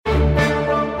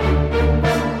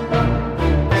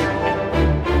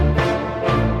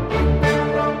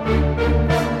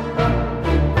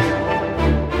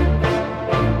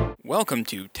welcome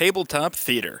to Tabletop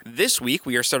Theater. This week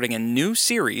we are starting a new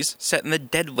series set in the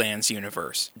Deadlands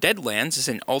universe. Deadlands is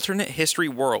an alternate history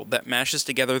world that mashes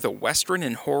together the Western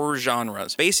and horror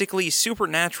genres, basically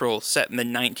supernatural set in the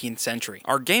 19th century.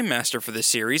 Our game master for this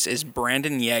series is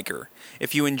Brandon Yeager.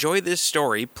 If you enjoy this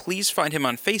story, please find him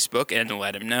on Facebook and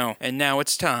let him know. And now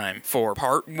it's time for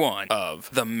part 1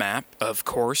 of The Map of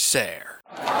Corsair.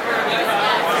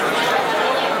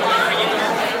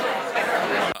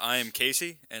 I am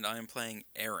Casey, and I am playing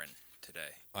Aaron today.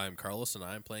 I'm Carlos, and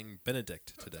I'm playing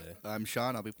Benedict today. I'm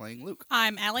Sean, I'll be playing Luke.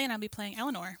 I'm Allie, and I'll be playing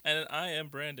Eleanor. And I am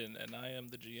Brandon, and I am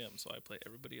the GM, so I play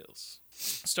everybody else.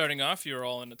 Starting off, you're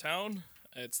all in the town.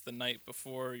 It's the night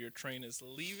before your train is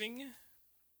leaving,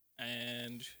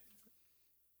 and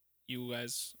you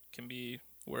guys can be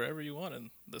wherever you want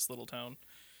in this little town,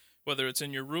 whether it's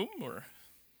in your room or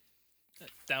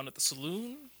down at the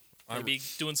saloon, maybe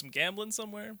doing some gambling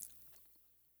somewhere.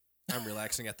 I'm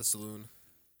relaxing at the saloon.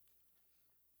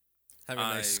 Having a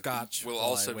nice scotch. Will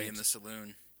also be in the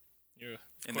saloon. You're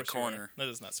in the corner. That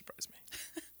does not surprise me.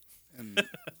 And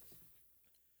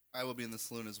I will be in the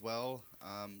saloon as well,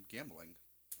 gambling.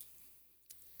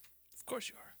 Of course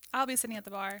you are. I'll be sitting at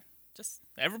the bar, just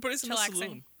Everybody's in the chillaxing.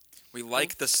 saloon. We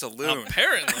like the saloon.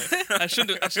 Apparently. I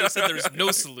should have said there was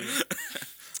no saloon.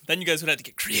 Then you guys would have to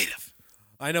get creative.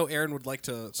 I know Aaron would like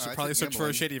to probably search for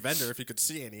a gambling. shady vendor if he could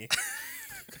see any.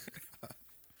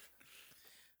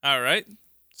 All right.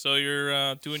 So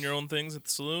you're doing your own things at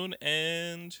the saloon,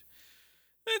 and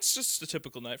it's just a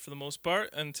typical night for the most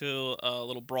part until a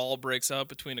little brawl breaks out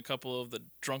between a couple of the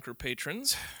drunker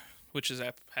patrons, which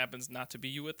happens not to be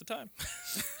you at the time.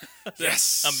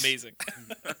 Yes. Amazing.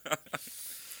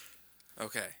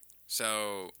 Okay,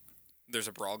 so there's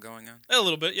a brawl going on? A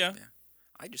little bit, yeah.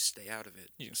 I just stay out of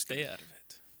it. You can stay out of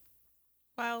it.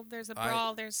 while there's a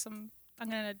brawl. There's some.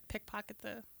 I'm gonna pickpocket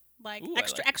the Ooh,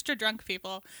 extra drunk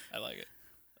people. I like it.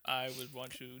 I would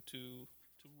want you to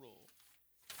roll.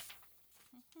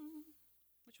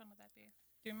 Which one would that be?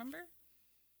 Do you remember?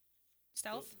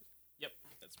 Stealth. Yep,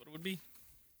 that's what it would be.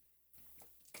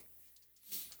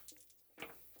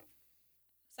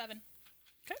 7.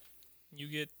 You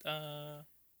get $2.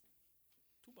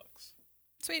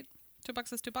 Sweet.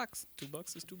 $2 is $2.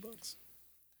 $2 is $2.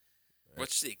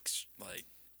 What's the,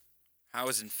 how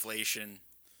is inflation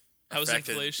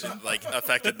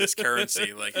affected this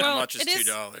currency? Like, how Well, much is it is-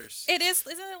 $2? It is.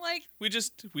 Isn't it like? We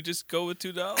just go with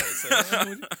 $2.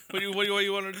 What do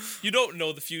you want to do? You don't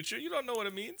know the future. You don't know what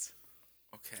it means.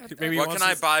 Okay. Maybe What he can wants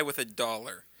I to- buy with $1?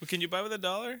 What can you buy with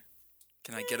 $1?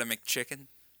 Can I get a McChicken?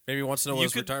 Maybe he wants to know what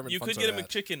his retirement You funds could get are a at.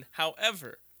 McChicken.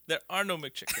 However, there are no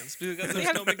McChickens because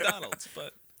there's no McDonald's.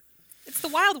 But It's the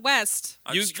Wild West.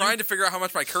 I'm just trying to figure out how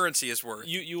much my currency is worth.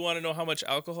 you want to know how much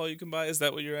alcohol you can buy? Is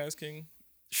that what you're asking?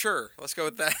 Sure, let's go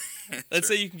with that. Let's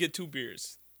say you can get 2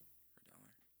 beers.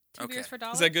 2 beers for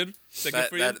 $1. Is that good? Is that good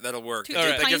for you? That'll work. Two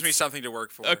That gives me pints? something to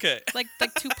work for. Okay. Like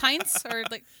 2 pints or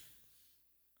like?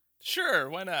 Sure.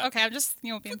 Why not? Okay, I'm just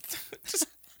being.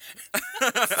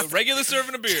 A regular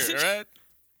serving of beer. All right.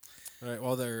 All right,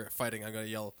 while they're fighting, I'm going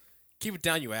to yell, "Keep it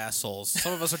down, you assholes.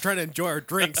 Some of us are trying to enjoy our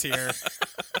drinks here."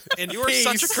 And You are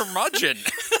such a curmudgeon.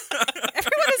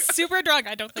 Everyone is super drunk.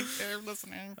 I don't think they're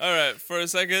listening. All right. For a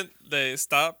second, they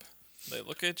stop. They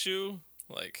look at you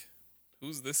like,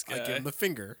 "Who's this guy?" I give him the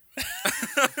finger.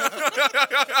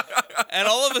 And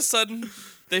all of a sudden,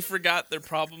 they forgot their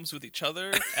problems with each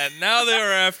other, and now they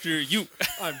are after you.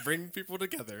 I'm bringing people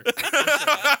together.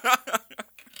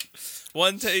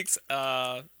 One takes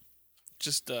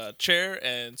just a chair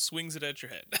and swings it at your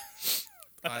head.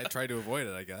 I try to avoid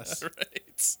it, I guess.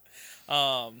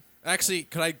 Right. Actually,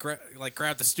 could I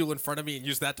grab the stool in front of me and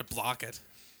use that to block it?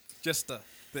 Just the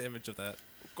image of that.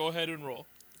 Go ahead and roll.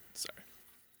 Sorry.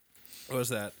 What was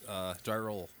that? Do I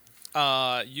roll?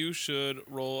 You should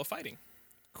roll a fighting.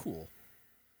 Cool.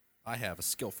 I have a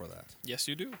skill for that. Yes,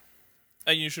 you do.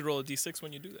 And you should roll a d6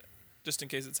 when you do that, just in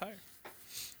case it's higher.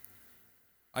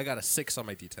 I got a 6 on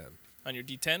my D10. On your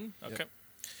d10? Yep.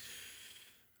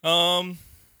 Okay.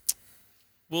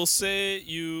 We'll say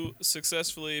you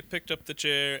successfully picked up the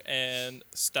chair and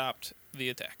stopped the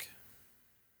attack.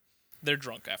 They're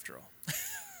drunk after all.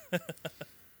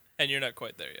 And you're not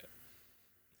quite there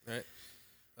yet.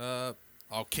 Right.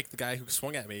 I'll kick the guy who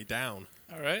swung at me down.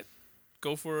 All right.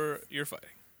 Go for your fighting.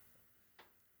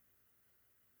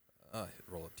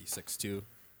 Roll a D6 too.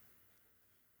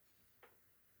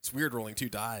 It's weird rolling 2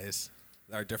 dice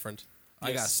that are different. I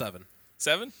got Yes. 7.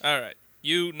 7? All right.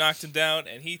 You knocked him down,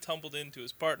 and he tumbled into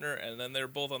his partner, and then they're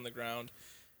both on the ground,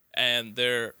 and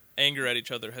their anger at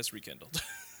each other has rekindled.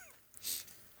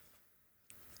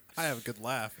 I have a good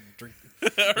laugh and drink All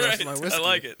the rest right. of my I whiskey.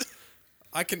 like it.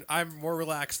 I'm more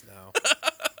relaxed now.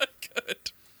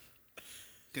 Good.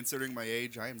 Considering my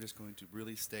age, I am just going to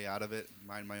really stay out of it,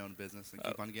 mind my own business, and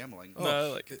keep on gambling. No, I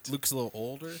like it. Luke's a little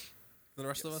older than the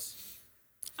rest of us.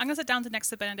 I'm gonna sit down next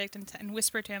to Benedict and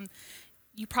whisper to him,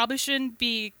 "You probably shouldn't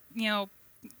be,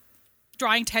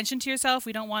 drawing attention to yourself.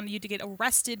 We don't want you to get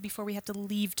arrested before we have to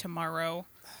leave tomorrow."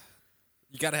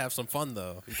 You gotta have some fun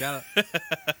though. You gotta.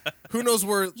 Who knows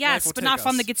where? life Yes, will but take not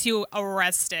fun us. that gets you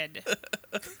arrested.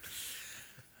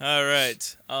 All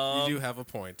right. You do have a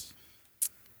point.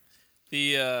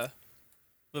 The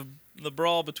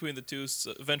brawl between the two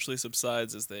eventually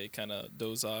subsides as they kind of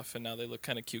doze off, and now they look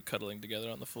kind of cute cuddling together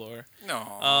on the floor. No.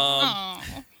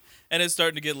 Aw. And it's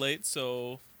starting to get late,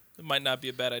 so it might not be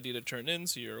a bad idea to turn in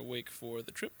so you're awake for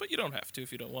the trip, but you don't have to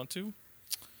if you don't want to.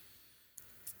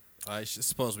 I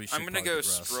suppose we should. I'm gonna probably go get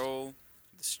rest. stroll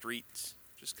the streets,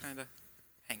 just kind of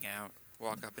hang out,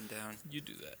 walk up and down. You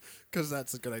do that. Because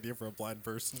that's a good idea for a blind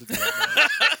person to do. That.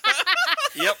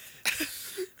 Yep.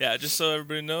 Yeah, just so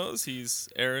everybody knows,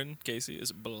 Aaron Casey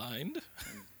is blind.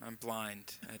 I'm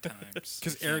blind at times.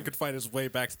 Because Aaron could find his way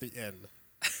back to the inn.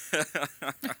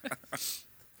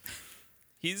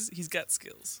 He's got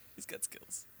skills. He's got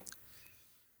skills.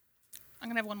 I'm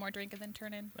gonna have one more drink and then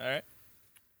turn in. All right.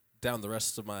 Down the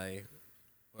rest of my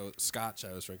scotch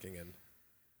I was drinking and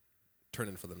turn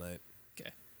in for the night.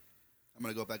 Okay. I'm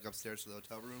going to go back upstairs to the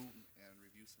hotel room and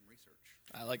review some research.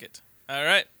 I like it. All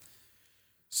right.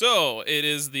 So it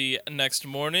is the next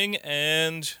morning,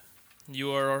 and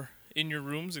you are in your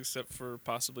rooms, except for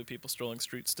possibly people strolling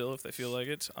streets still if they feel like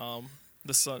it.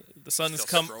 The sun has Still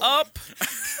come strolling. up,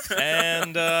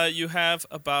 and you have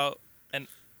about an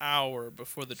hour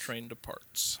before the train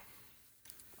departs.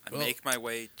 I make my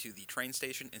way to the train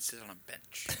station and sit on a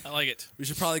bench. I like it. We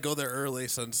should probably go there early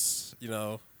since, we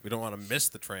don't want to miss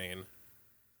the train.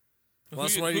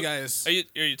 Unless one of you guys... Are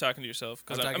you talking to yourself?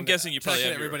 Because I'm I'm talking guessing to- you probably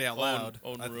talking have to everybody your out loud.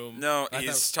 own room. No, I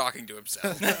he's thought- talking to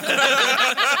himself.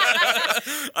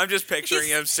 I'm just picturing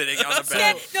him sitting on the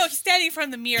Stand- bench. no, he's standing in front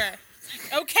of the mirror.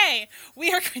 Okay,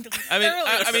 we are going to leave I mean, early.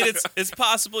 I mean, it's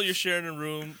possible you're sharing a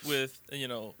room with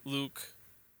Luke,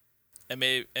 and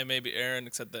maybe Aaron,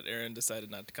 except that Aaron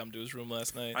decided not to come to his room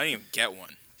last night. I didn't even get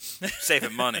one.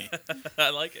 Saving money. I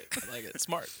like it.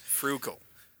 Smart. Frugal.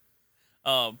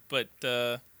 But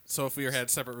So if we had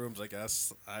separate rooms, I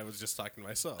guess, I was just talking to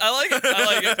myself. I like it.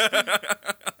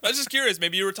 I was just curious.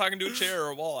 Maybe you were talking to a chair or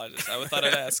a wall. I thought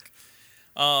I'd ask.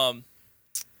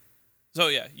 So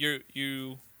yeah,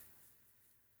 you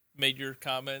made your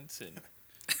comments and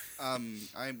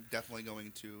I'm definitely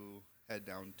going to head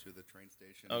down to the train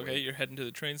station. okay, Wait. you're heading to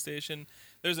the train station.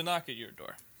 There's a knock at your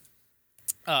door.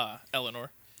 Eleanor,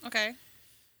 Okay.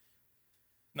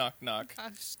 knock knock.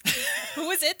 Gosh. Who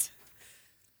is it?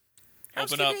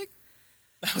 Open up.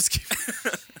 Housekeeping.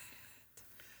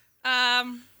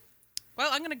 Well,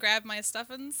 I'm gonna grab my stuff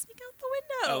and sneak out the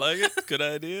I window. like it. Good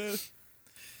idea.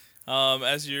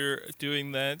 As you're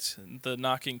doing that, the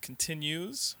knocking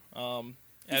continues. Before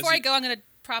I go, I'm gonna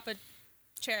prop a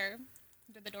chair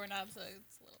under the doorknob so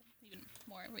it's a little even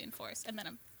more reinforced, and then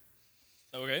I'm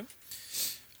Okay.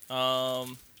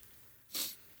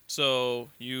 So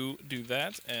you do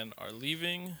that and are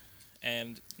leaving,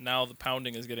 and now the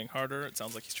pounding is getting harder. It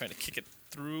sounds like he's trying to kick it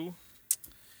through.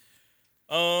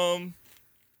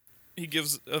 He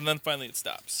gives, and then finally it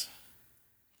stops.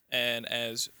 And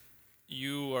as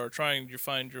you are trying to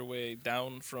find your way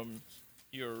down from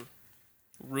your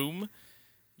room,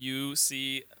 you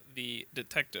see the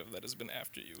detective that has been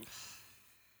after you.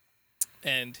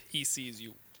 And he sees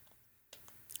you.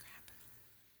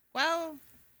 well.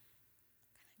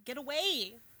 Get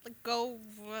away! Like go.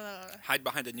 Hide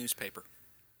behind a newspaper.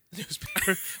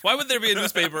 Newspaper. Why would there be a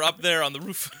newspaper up there on the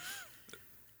roof?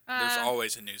 There's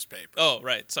always a newspaper. Oh,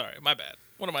 right. Sorry. My bad.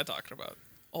 What am I talking about?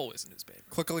 Always a newspaper.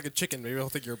 Cluck like a chicken. Maybe I'll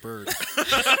think you're a bird.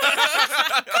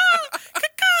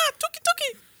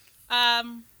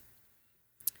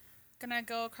 Gonna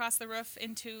go across the roof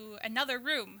into another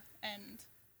room and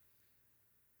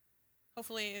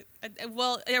hopefully,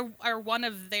 are one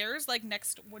of theirs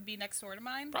would be next door to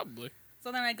mine? Probably.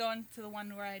 So then I go into the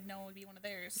one where I know would be one of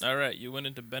theirs. All right. You went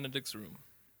into Benedict's room.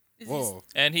 Is Whoa.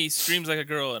 And he screams like a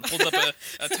girl and holds up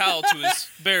a towel to his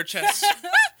bare chest.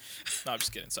 No, I'm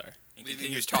just kidding. Sorry.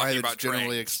 He was Guy talking that's about generally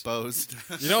trains. exposed.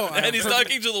 And he's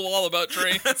talking to the wall about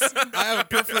trains. I have a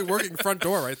perfectly working front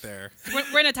door right there.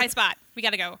 We're in a tight spot. We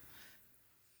gotta go.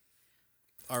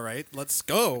 All right, let's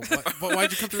go. But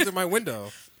why'd you come through my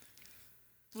window?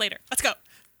 Later. Let's go.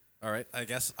 All right, I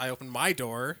guess I opened my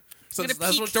door. Since Gonna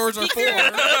that's peek- what doors are peek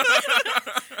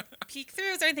for. Peek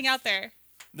through. Is there anything out there?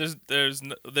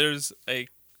 There's a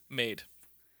maid.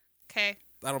 Okay.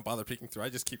 I don't bother peeking through. I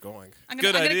just keep going.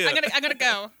 Good idea. I'm gonna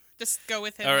go. Just go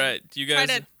with him. All and right, you Try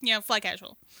guys. to fly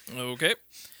casual. Okay.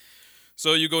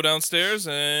 So you go downstairs,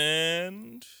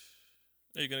 and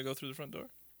are you gonna go through the front door?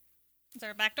 Is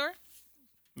there a back door?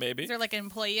 Maybe Is there like an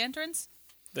employee entrance?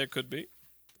 there could be.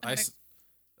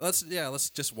 Let's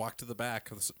just walk to the back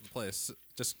of the place.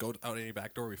 Just go out any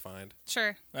back door we find,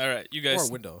 Sure. All right, you or guys.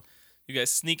 a window. You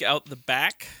guys sneak out the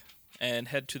back and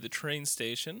head to the train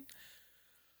station.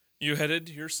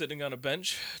 You're sitting on a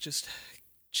bench, just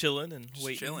chilling and Just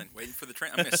waiting. chilling, waiting for the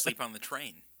train. I'm gonna sleep on the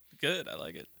train. Good, I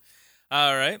like it.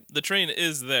 All right, the train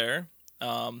is there.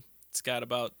 It's got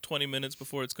about 20 minutes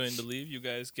before it's going to leave. You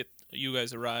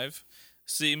guys arrive.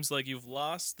 Seems like you've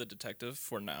lost the detective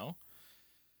for now.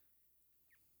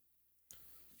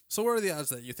 So, what are the odds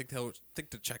that you think they'll think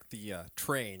to check the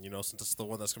train? Since it's the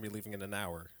one that's going to be leaving in an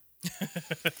hour.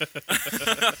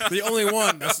 The only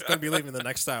one that's going to be leaving the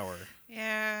next hour.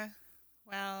 Yeah.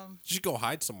 Well, You should go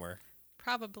hide somewhere.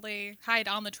 probably hide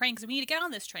on the train because we need to get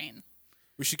on this train.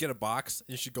 We should get a box and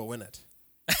you should go in it.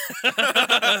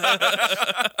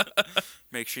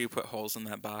 Make sure you put holes in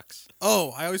that box.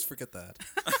 Oh, I always forget that.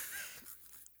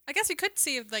 I guess we could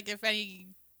see if any.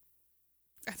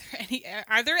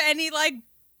 Are there any like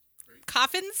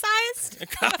coffin sized? A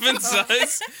coffin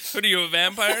size? What are you, a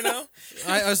vampire now?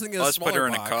 I was thinking of a Let's put smaller her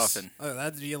in a box. coffin.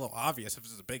 That'd be a little obvious if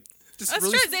it's a big. Just That's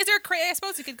really true. Is there I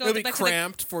suppose you could go It'll be back to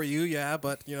cramped for you, yeah,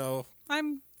 but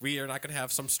I'm. we are not going to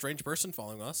have some strange person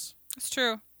following us. It's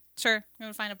true. Sure. I'm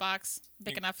gonna find a box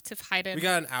big enough to hide in. We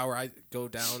got an hour. I go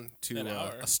down to An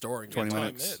hour. a store and 20 get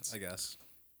minutes. 20 minutes, I guess.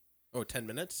 Oh, 10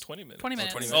 minutes? 20 minutes. 20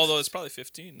 minutes. 20 minutes. Although it's probably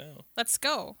 15 now. Let's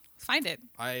go. Find it.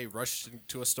 I rushed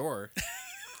into a store.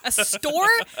 A store?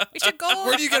 We should go.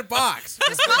 Where do you get a box?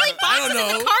 There's probably boxes in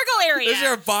the cargo area. Is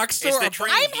there a box store? the A train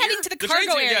I'm here? heading to the The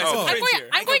cargo train's here, area. guys. The I'm train's going, here.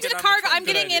 I'm going to Get the on the cargo. train. I'm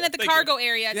getting Good in at the idea. Thank cargo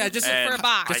area. Yeah, to just- look for a And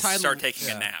box. I Just hide start in- taking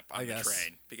yeah, a nap I on the guess.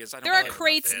 train because I don't. There are care about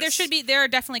crates. this. There are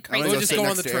definitely I'm crates. gonna We'll go just sit go on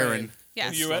next the to train. Aaron.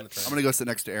 Yes. You Go on what? the train. I'm gonna go sit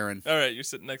next to Aaron. All right, you're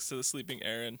sitting next to the sleeping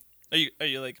Aaron. Are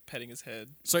you like petting his head?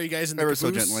 So are you guys in the Ever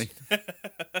so caboose? gently.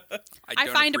 I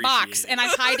don't find a box appreciate and I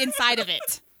hide inside of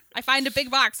it. I find a big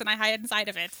box and I hide inside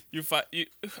of it.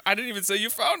 I didn't even say you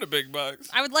found a big box.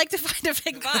 I would like to find a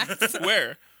big box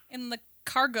Where? in the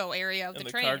cargo area of In the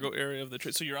the train. cargo area of the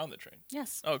train. So you're on the train.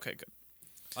 Yes. Okay, good.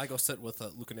 I go sit with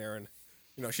Luke and Aaron.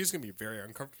 She's going to be very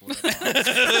uncomfortable with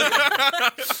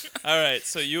that box. All right,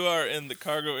 so you are in the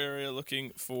cargo area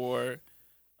looking for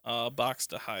a box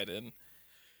to hide in.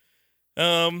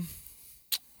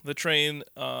 The train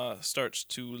starts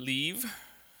to leave,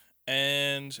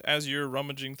 and as you're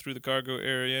rummaging through the cargo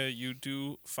area, you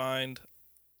do find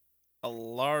a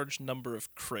large number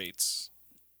of crates,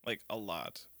 like a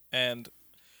lot. And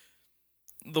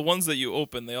the ones that you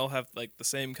open, they all have like the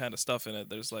same kind of stuff in it.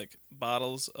 There's like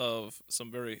bottles of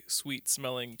some very sweet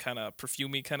smelling kind of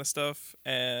perfumey kind of stuff,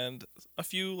 and a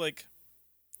few like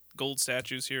gold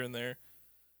statues here and there.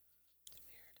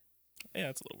 Yeah,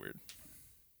 it's a little weird.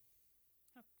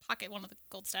 Pocket one of the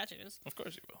gold statues. Of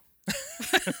course you will.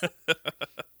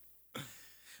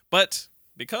 But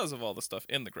because of all the stuff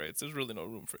in the crates, there's really no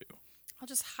room for you. I'll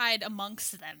just hide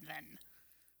amongst them then.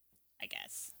 I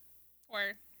guess.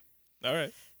 Or All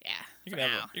right, yeah. you're for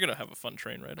gonna now. you're gonna have a fun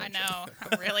train ride. I aren't you? know.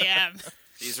 I really am.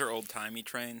 These are old timey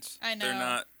trains. I They're know.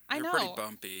 not. I They're pretty know.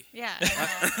 bumpy. Yeah.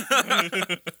 I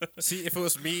know. See, if it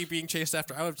was me being chased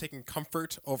after, I would have taken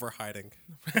comfort over hiding.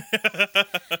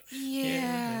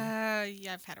 Yeah.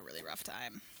 I've had a really rough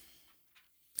time.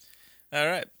 All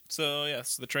right. So,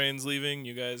 yes, the train's leaving.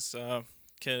 You guys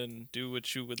can do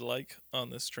what you would like on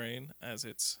this train as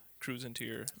it's cruising to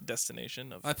your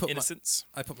destination of I put my- innocence.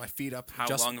 I put my feet up. How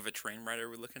long of a train ride are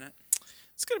we looking at?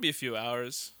 It's going to be a few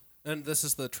hours, And this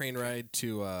is the train ride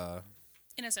to.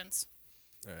 Innocence.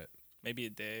 All right. maybe a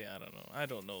day. I don't know. I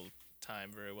don't know time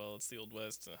very well. It's the Old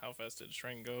West. How fast did the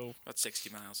train go? About 60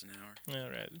 miles an hour. All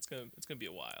right. It's gonna be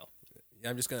a while. Yeah,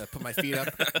 I'm just gonna put my feet up,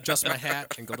 adjust my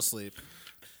hat, and go to sleep.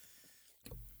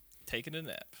 Taking a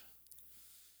nap.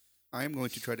 I'm going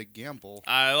to try to gamble.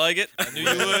 I like it. I knew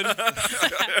you would.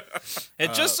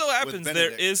 It just so with happens there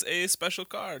Benedict. is a special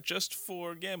car just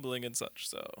for gambling and such.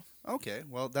 So Okay,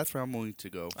 well, that's where I'm going to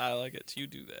go. I like it. You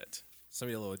do that.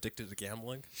 Somebody a little addicted to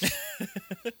gambling.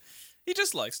 He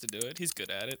just likes to do it. He's good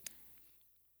at it.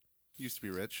 Used to be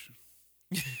rich.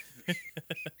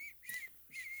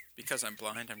 Because I'm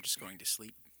blind, I'm just going to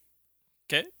sleep.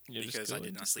 Okay. You're just Because I going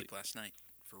did to not sleep last night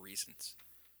for reasons.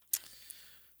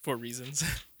 for reasons.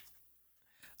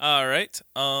 All right.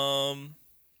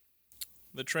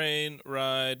 The train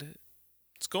ride,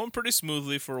 it's going pretty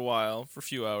smoothly for a while, for a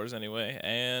few hours anyway,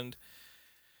 and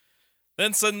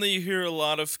Then suddenly you hear a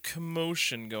lot of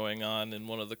commotion going on in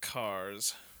one of the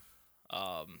cars.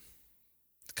 A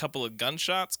couple of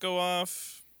gunshots go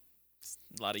off.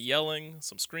 A lot of yelling,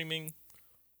 some screaming.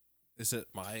 Is it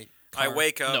my I car?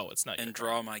 wake up No, it's not and your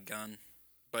draw my gun,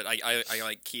 but I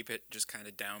like keep it just kind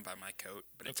of down by my coat,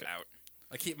 but it's Okay. out.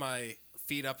 I keep my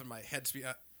feet up and my hands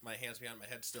behind my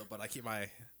head still, but I keep my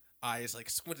eyes like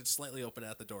squinted slightly open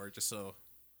at the door just so.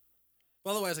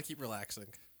 Well, otherwise, I keep relaxing.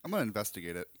 I'm gonna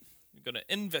investigate it. You're going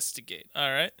to investigate. All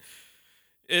right.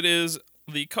 It is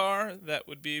the car that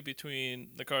would be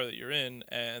between the car that you're in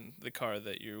and the car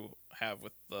that you have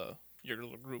with your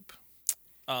little group.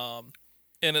 And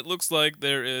it looks like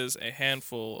there is a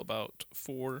handful, about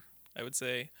 4, I would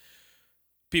say,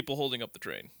 people holding up the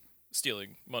train,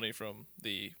 stealing money from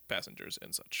the passengers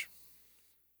and such.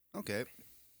 Okay.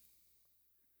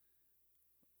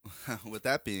 With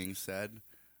that being said,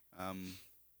 I'm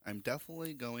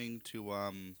definitely going to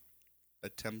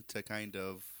attempt to kind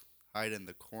of hide in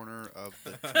the corner of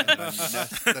the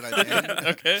nest that I'm in.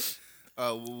 Okay.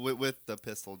 With the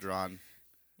pistol drawn.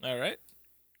 All right.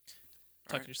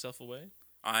 Tuck right. yourself away.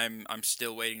 I'm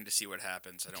still waiting to see what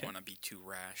happens. I don't Okay. want to be too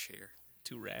rash here.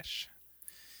 Too rash.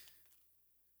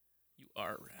 You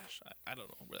are rash. I don't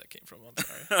know where that came from. I'm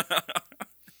sorry.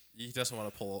 He doesn't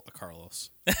want to pull a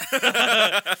Carlos.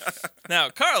 Now,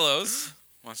 Carlos,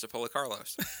 Wants to pull a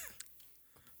Carlos.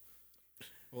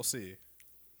 We'll see.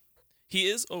 he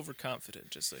is overconfident,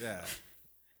 just so you Yeah. know.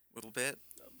 Little bit.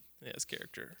 Yeah, his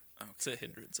character. Okay. It's a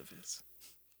hindrance of his.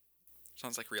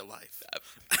 Sounds like real life.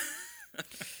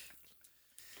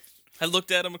 I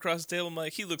looked at him across the table. I'm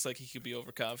like, he looks like he could be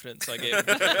overconfident, so I gave him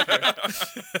the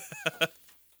character.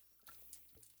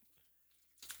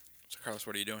 So Carlos,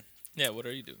 what are you doing? Yeah, what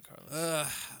are you doing, Carlos?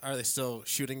 Are they still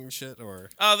shooting and shit or?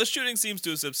 The shooting seems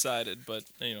to have subsided, but,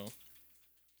 you know.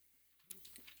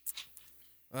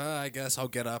 I guess I'll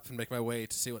get up and make my way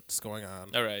to see what's going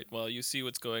on. All right, well, you see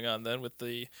what's going on then with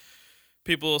the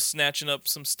people snatching up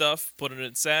some stuff, putting it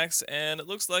in sacks, and it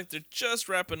looks like they're just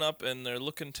wrapping up and they're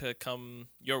looking to come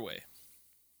your way.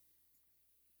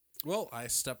 Well, I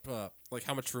step up. Like,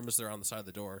 how much room is there on the side of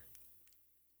the door?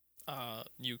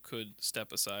 You could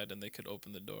step aside and they could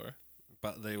open the door.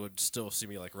 But they would still see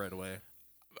me like right away.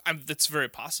 That's very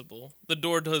possible. The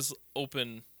door does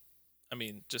open. I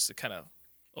mean, just it kind of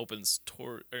opens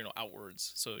toward, or,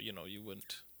 outwards, so you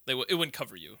wouldn't. It wouldn't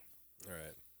cover you. All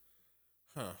right.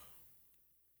 Huh.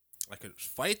 I could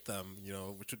fight them,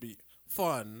 which would be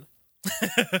fun.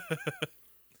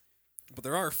 But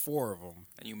there are 4 of them.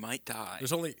 And you might die.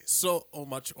 There's only so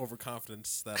much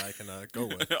overconfidence that I can go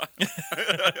with.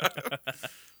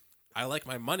 I like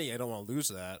my money. I don't want to lose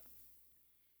that.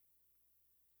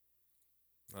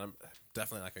 I'm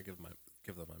definitely not gonna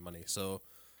give them my money. So,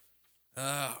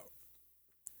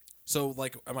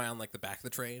 like, am I on like the back of the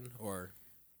train or?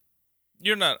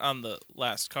 You're not on the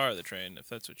last car of the train, if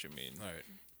that's what you mean. All right.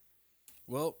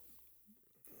 Well,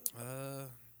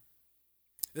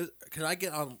 can I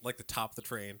get on like the top of the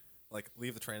train? Like,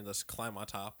 leave the train and just climb on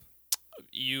top,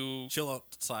 You chill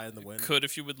outside in the wind. could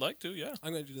if you would like to. Yeah.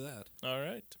 I'm gonna do that. All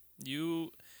right.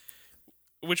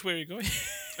 Which way are you going?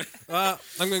 I'm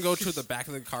gonna go to the back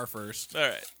of the car first. All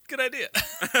right. Good idea.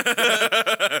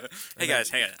 Hey guys,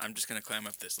 hang on. I'm just gonna climb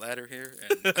up this ladder here.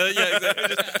 And Yeah,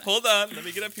 exactly. Just hold on. Let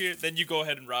me get up here. Then you go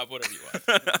ahead and rob whatever you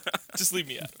want. Just leave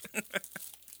me out.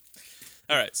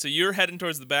 All right. So you're heading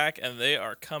towards the back, and they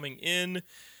are coming in.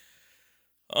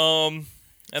 And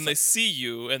they see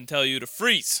you and tell you to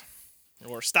freeze,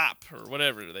 or stop, or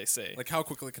whatever they say. Like, how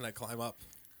quickly can I climb up?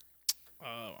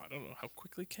 I don't know. How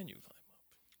quickly can you climb up?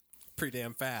 Pretty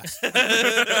damn fast.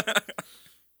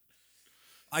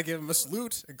 I give him a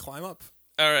salute and climb up.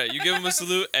 All right. You give them a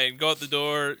salute and go out the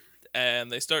door, and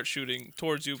they start shooting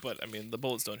towards you. But I mean, the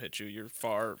bullets don't hit you.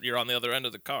 You're on the other end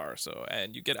of the car.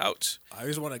 And you get out. I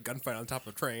always want a gunfight on top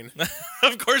of a train.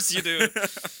 Of course you do.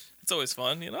 It's always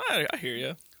fun. I hear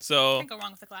you. So Can't go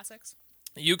wrong with the classics.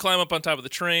 you climb up on top of the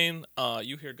train.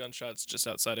 You hear gunshots just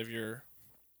outside of your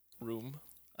room.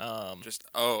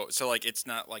 so like it's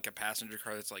not like a passenger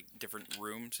car. It's like different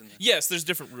rooms. Yes, there's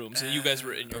different rooms, and you guys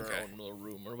were in your Okay. own little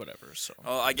room or whatever. So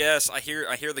Well, I guess I hear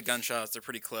the gunshots. They're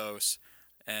pretty close,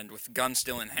 and with the gun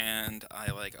still in hand,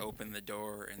 I like open the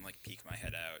door and like peek my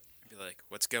head out and be like,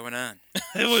 "What's going on?"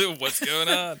 what's going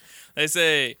on? They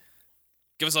say,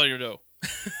 "Give us all your dough."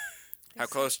 How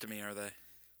close to me are they?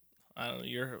 I don't know.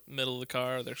 You're middle of the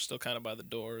car. They're still kind of by the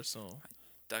door. So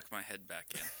Duck my head back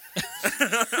in.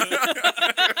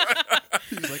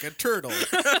 He's like a turtle.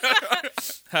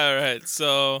 all right.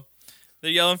 So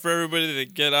they're yelling for everybody to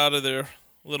get out of their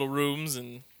little rooms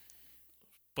and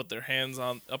put their hands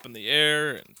up in the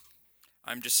air. And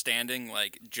I'm just standing,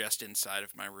 like, just inside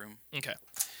of my room. Okay.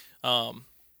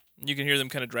 You can hear them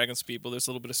kind of dragging some people. There's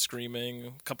a little bit of screaming,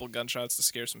 a couple of gunshots to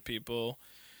scare some people.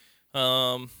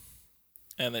 And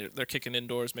they're kicking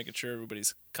indoors, making sure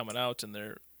everybody's coming out, and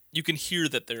you can hear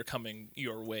that they're coming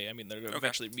your way. I mean, they're going to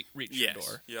eventually reach your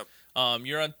door. Yep.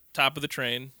 You're on top of the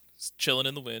train, chilling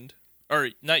in the wind. Or,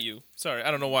 not you. Sorry,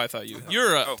 I don't know why I thought you.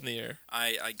 You're up in the air.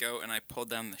 I go and I pull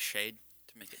down the shade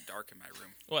to make it dark in my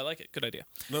room. Oh, I like it. Good idea.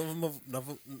 None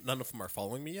of them are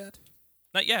following me yet.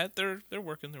 Not yet. They're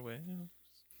working their way.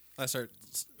 I start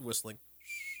whistling.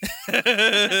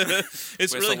 It's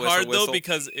Whistle, really whistle, hard, though, whistle.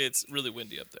 because it's really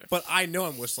windy up there. But I know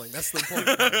I'm whistling. That's the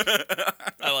important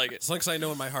part. I like it. As long as I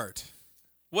know in my heart.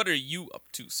 What are you up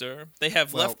to, sir? They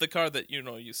have Well- left the car that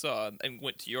you saw and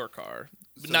went to your car.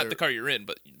 So Not they're- the car you're in,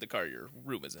 but the car your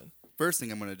room is in. First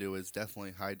thing I'm going to do is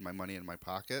definitely hide my money in my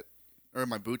pocket. Or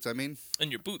my boots, I mean.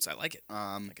 And your boots, I like it.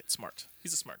 I like it. Smart.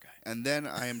 He's a smart guy. And then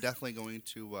I am definitely going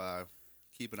to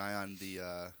keep an eye on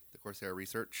the Corsair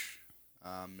research,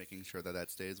 making sure that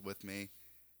stays with me.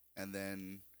 And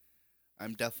then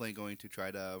I'm definitely going to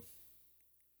try to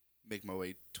make my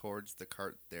way towards the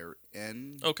cart they're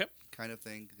in, Okay. kind of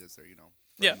thing, because they're,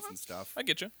 Yeah. friends and stuff. I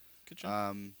get you.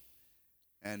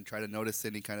 And try to notice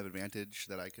any kind of advantage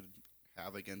that I could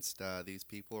have against these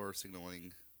people, or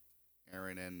signaling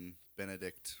Aaron and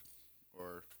Benedict,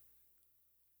 or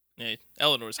Yeah,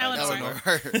 Eleanor's hiding Eleanor.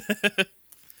 somewhere.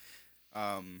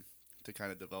 Eleanor. To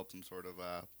kind of develop some sort of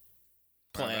plan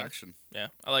Plan. of action. Yeah,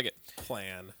 I like it.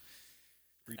 Plan.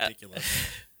 Ridiculous.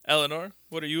 Eleanor,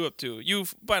 what are you up to? You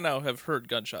by now have heard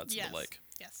gunshots Yes. and the like.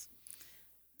 Yes.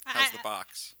 How's the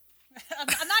box? I'm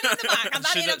not in the box. I'm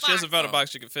not in a box. She hasn't found a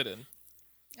box she can fit in.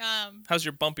 Um, How's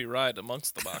your bumpy ride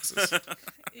amongst the boxes?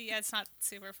 yeah, it's not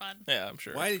super fun. Yeah, I'm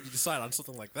sure. Why did you decide on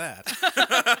something like that?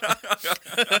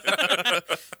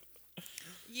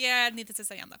 Yeah, needless to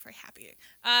say, I'm not very happy.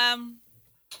 I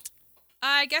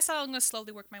guess I'm gonna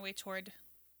slowly work my way toward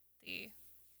the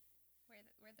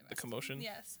where the rest commotion?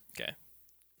 Yes. Okay.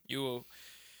 You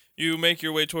make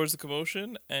your way towards the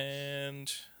commotion,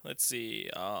 and let's see.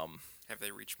 Have they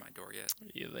reached my door yet?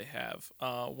 Yeah, they have.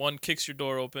 One kicks your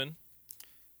door open.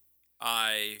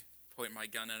 I point my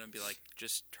gun at him and be like,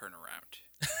 just turn around.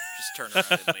 Just turn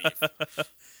around and leave.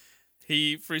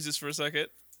 He freezes for a second,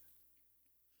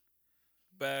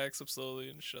 backs up slowly,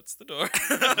 and shuts the door.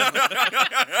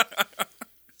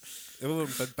 It would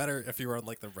have been better if you were in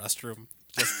like the restroom,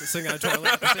 just sitting on a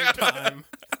toilet at the same time.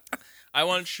 I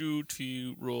want you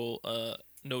to roll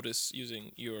notice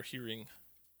using your hearing.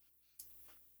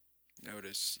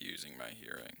 Notice using my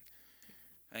hearing.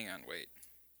 Hang on, wait.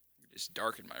 It's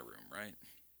dark in my room, right?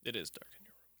 It is dark in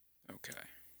your room. Okay.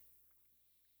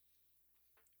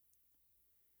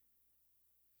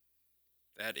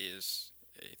 That is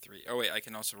a 3. Oh, wait, I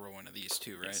can also roll one of these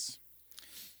too, right? Yes.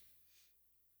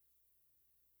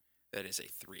 That is a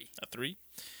 3. A 3.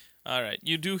 All right.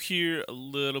 You do hear a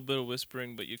little bit of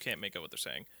whispering, but you can't make out what they're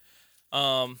saying.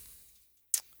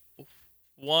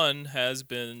 One has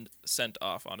been sent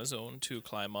off on his own to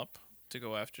climb up to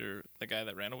go after the guy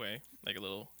that ran away, like a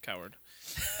little coward.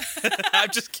 I'm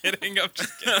just kidding. All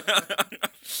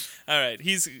right.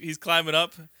 He's climbing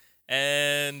up,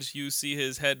 and you see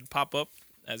his head pop up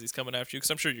as he's coming after you, because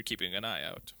I'm sure you're keeping an eye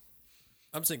out.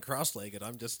 I'm sitting cross-legged.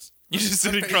 I'm just... You're just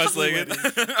sitting cross-legged.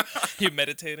 You're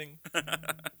meditating.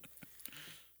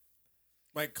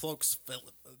 My cloak's...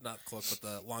 Not cloak, but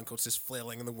the long coat's just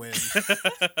flailing in the wind.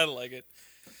 I like it.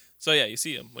 So, yeah, you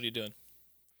see him. What are you doing?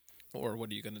 Or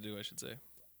what are you going to do, I should say.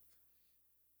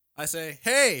 I say,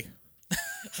 hey!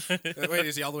 Wait,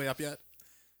 is he all the way up yet?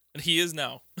 And he is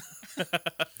now.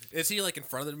 Is he like in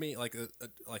front of me? Like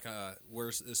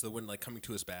where's is the wind like coming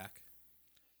to his back?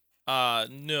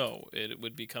 No, it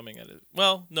would be coming at it.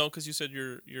 Well, no, because you said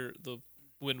the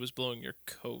wind was blowing your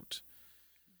coat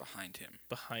Behind him.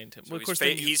 behind him. So Well, of he's course, fa-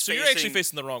 then he's so you're actually facing-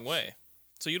 facing the wrong way,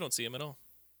 so you don't see him at all.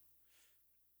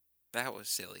 That was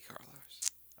silly,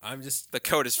 Carlos. I'm just... The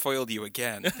code has foiled you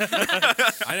again.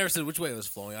 I never said which way it was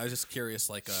flowing. I was just curious,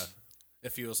 like,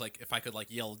 if he was like, if I could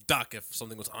like yell duck if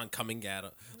something was oncoming at,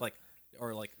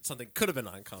 or like something could have been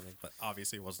oncoming, but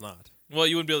obviously it was not. Well,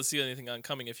 you wouldn't be able to see anything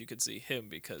oncoming if you could see him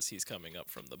because he's coming up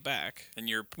from the back, And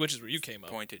you're which is where you came up.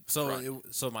 pointed. So,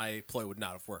 front. so my ploy would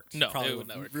not have worked. No, Probably it would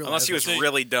not work. realize Unless he was that-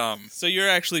 really dumb. So you're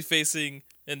actually facing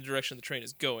in the direction the train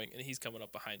is going, and he's coming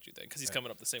up behind you then, because he's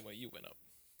coming up the same way you went up.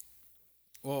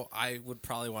 Well, I would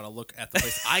probably want to look at the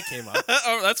place I came up.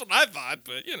 Oh, that's what I thought,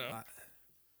 but you know. All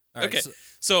right, Okay, so-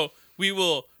 so we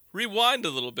will rewind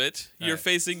a little bit. You're right.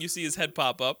 facing, you see his head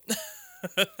pop up.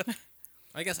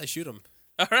 I guess I shoot him.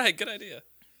 All right, good idea.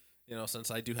 You know, since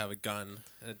I do have a gun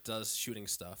and it does shooting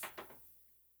stuff.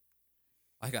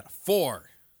 I got a 4.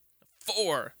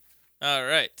 4. All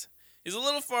right. He's a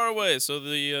little far away, so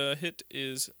the hit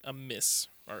is a miss.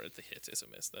 Or the hit is a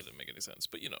miss. That didn't make any sense,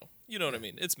 but you know what I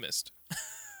mean. It's missed.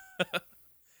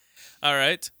 All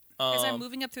right. As I'm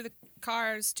moving up through the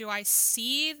cars, do I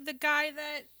see the guy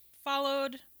that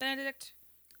followed Benedict?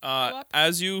 go up?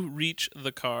 As you reach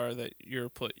the car that your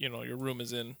room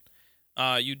is in,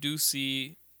 you do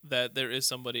see that there is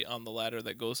somebody on the ladder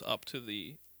that goes up to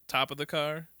the top of the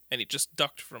car, and he just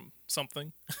ducked from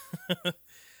something.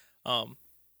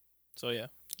 So yeah,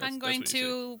 I'm that's going what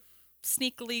you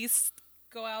see. to sneakily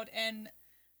go out and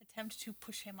attempt to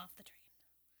push him off the train.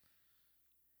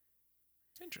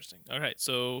 Interesting. All right,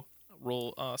 so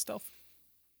roll stealth.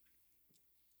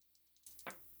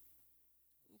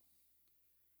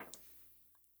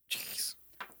 Jeez.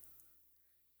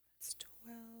 It's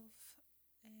 12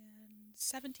 and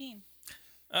 17.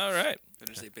 All right. That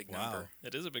is a big Wow. number.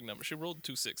 It is a big number. She rolled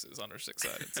 2 6s on her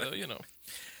 6-sided, so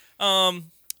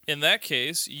in that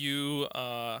case, you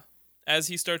as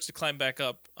he starts to climb back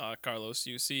up, Carlos,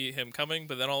 you see him coming,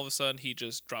 but then all of a sudden he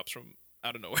just drops from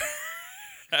out of nowhere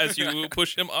as you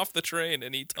push him off the train,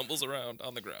 and he tumbles around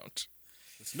on the ground.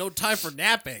 It's no time for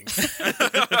napping.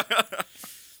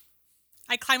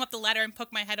 I climb up the ladder and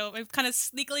poke my head over. I kind of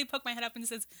sneakily poke my head up and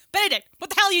says, Benedict, what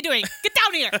the hell are you doing? Get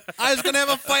down here! I was going to have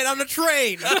a fight on the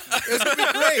train. It was going to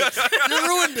be great. You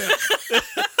ruined it.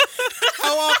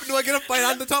 How often do I get a fight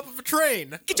on the top of a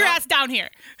train? Get your ass down here!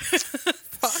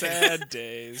 Sad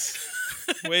days.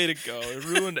 Way to go. It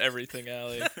ruined everything,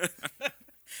 Allie.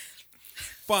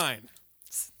 Fine.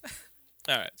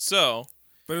 All right, so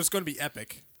But it was going to be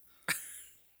epic.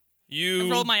 you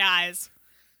Roll my eyes.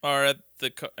 are at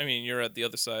the you're at the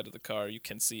other side of the car. You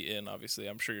can see in, obviously.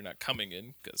 I'm sure you're not coming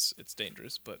in because it's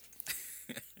dangerous, but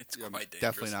It's I'm quite dangerous.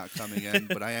 definitely not coming in,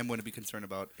 but I am going to be concerned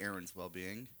about Aaron's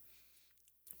well-being.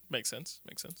 makes sense.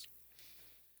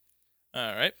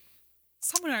 All right.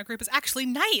 Someone in our group is actually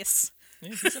nice. Yeah,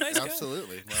 he's a nice guy.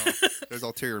 Absolutely. Well, there's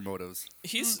ulterior motives.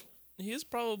 He is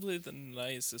probably the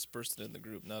nicest person in the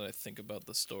group now that I think about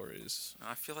the stories.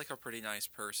 I feel like a pretty nice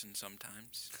person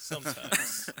sometimes.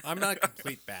 Sometimes. I'm not a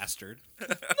complete bastard.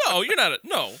 No, you're not.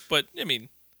 No, but I mean,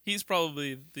 he's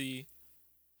probably the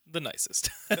nicest.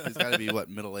 He's got to be, what,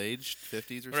 middle-aged,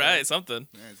 50s or Right, something?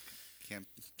 something. Yeah,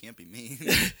 can't be me.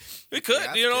 We could,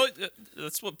 asked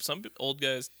that's what some old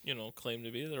guys, claim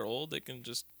to be. They're old. They can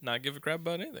just not give a crap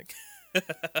about anything.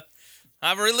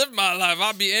 I've already lived my life.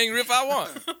 I'll be angry if I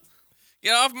want.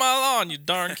 Get off my lawn, you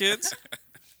darn kids.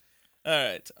 All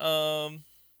right.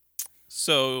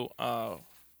 So, I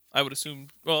would assume.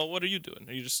 Well, what are you doing?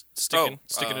 Are you just sticking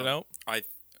it out?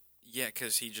 Yeah,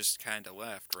 because he just kind of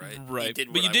left, right? He Right. did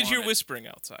But what you I did hear wanted. whispering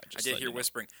outside. I just did let hear you know.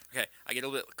 whispering. Okay, I get a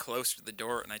little bit closer to the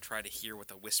door and I try to hear what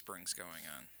the whispering's going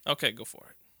on. Okay, go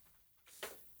for it.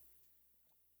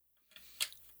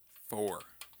 4.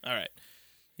 All right.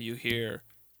 You hear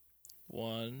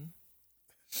 1,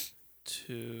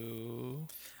 2.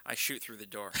 I shoot through the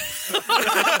door.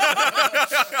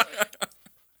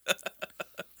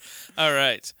 All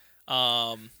right.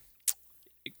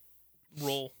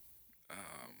 Roll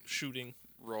shooting.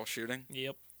 Roll shooting.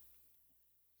 Yep.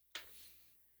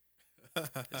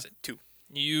 Is it 2?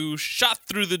 You shot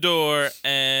through the door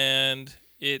and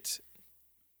it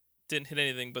didn't hit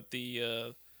anything, but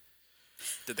the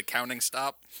Did the counting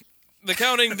stop?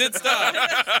 counting did stop.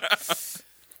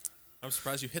 I'm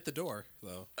surprised you hit the door,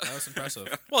 though. That was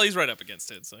impressive. Well, he's right up against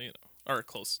it, so or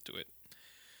close to it.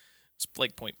 It's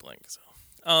like point blank. So,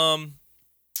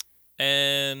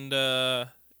 and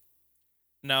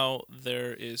now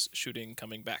there is shooting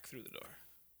coming back through the door.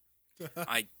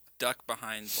 I duck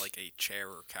behind like a chair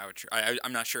or couch.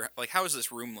 I'm not sure. Like, how is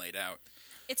this room laid out?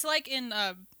 It's like in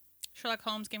Sherlock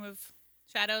Holmes' Game of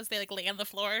Shadows. They lay on the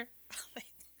floor.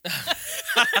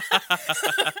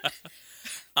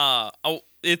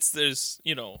 There's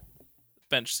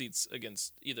bench seats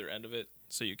against either end of it,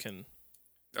 so you can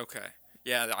Okay.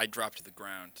 Yeah, I dropped to the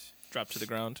ground. drop to the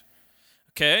ground.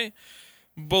 Okay,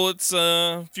 bullets.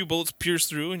 A few bullets pierce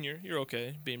through, and you're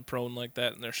okay being prone like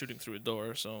that, and they're shooting through a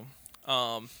door. So,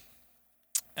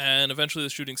 and eventually the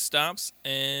shooting stops.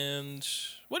 And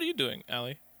what are you doing,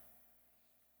 Allie?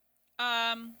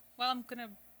 Well, I'm gonna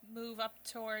move up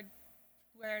toward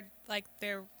where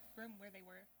their room where they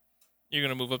were. You're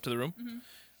gonna move up to the room.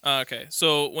 Okay,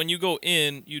 so when you go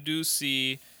in, you do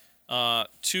see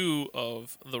 2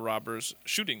 of the robbers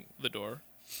shooting the door,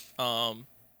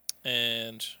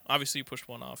 and obviously you pushed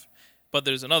one off, but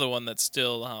there's another one that's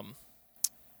still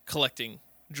collecting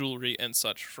jewelry and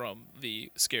such from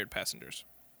the scared passengers.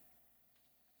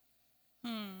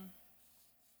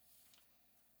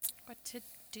 What to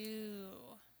do?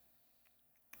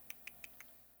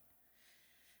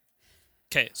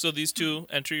 Okay, so these two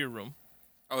enter your room.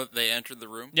 Oh, they entered the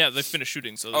room. Yeah, they finished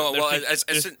shooting, so Oh, they're, well, think- as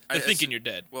they're, soon- they're as- thinking you're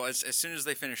dead. Well, as soon as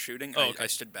they finished shooting, Oh, okay. I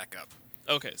stood back up.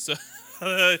 Okay, so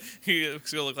you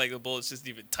still look like the bullets just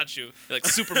didn't even touch you. You're like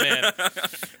Superman. All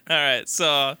right,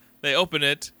 so they open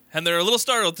it, and they're a little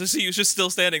startled to see you just still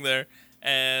standing there.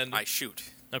 And I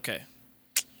shoot. okay,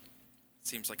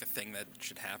 Seems like a thing that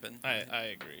should happen.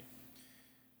 I agree.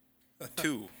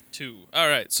 2. 2. All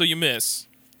right, so you miss.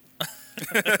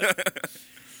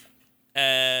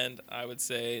 And I would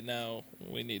say now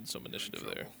we need some initiative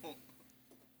there.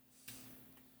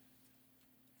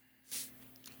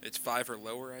 It's 5 or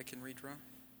lower. I can redraw.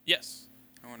 Yes.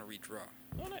 I want to redraw.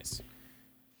 Oh, nice.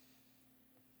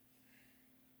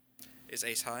 Is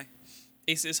ace high?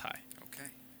 Ace is high. Okay.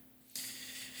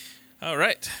 All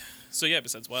right. So yeah,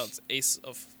 besides wilds, ace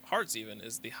of hearts even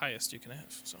is the highest you can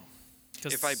have. So,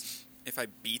 'cause If I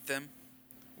beat them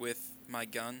with my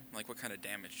gun, like what kind of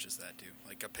damage does that do?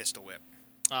 Like a pistol whip.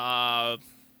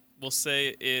 we'll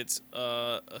say it's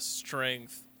a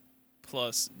strength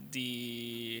plus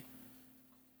D4.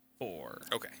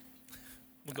 Okay.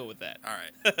 We'll go with that. All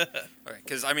right. Okay.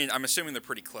 Because I mean, I'm assuming they're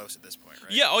pretty close at this point,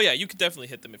 right? Yeah. Oh yeah. You could definitely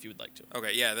hit them if you would like to.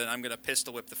 Okay. Yeah. Then I'm gonna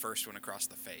pistol whip the first one across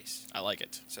the face. I like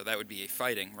it. So that would be a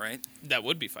fighting, right? That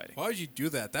would be fighting. Why would you do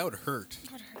that? That would hurt.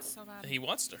 God, it hurts so bad. He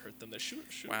wants to hurt them. They're shoot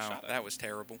Wow, shot at that was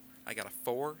terrible. I got a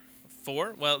 4.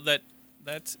 4. Well, that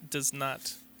does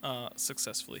not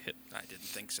successfully hit. I didn't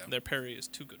think so. Their parry is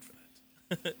too good for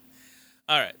that.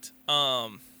 All right.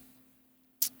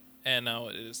 And now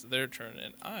it is their turn,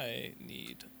 and I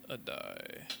need a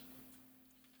die.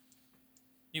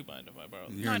 You mind if I borrow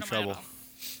this? You're No, I in don't mind at trouble.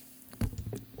 all.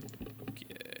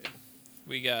 Okay.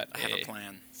 We got I have a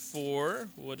plan. 4.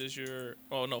 What is your...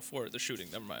 Oh, no, 4. They're shooting.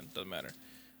 Never mind. Doesn't matter.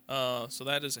 So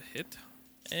that is a hit.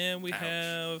 And we Ouch.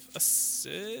 have a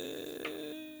 6,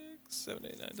 7,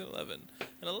 8, 9, 10, 11.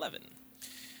 An 11.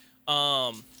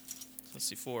 Let's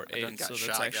see, 4, I done 8. got So that's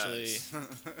shot, actually... guys.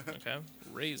 Okay.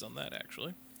 Raise on that,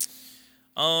 actually.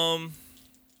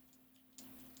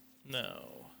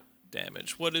 No.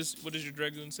 Damage. What does your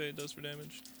Dragoon say it does for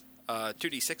damage?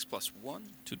 2d6 plus 1.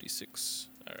 2d6.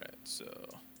 Alright, so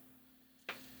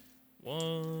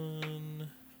 1,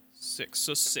 6.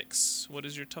 So 6. What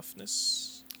is your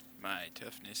toughness? My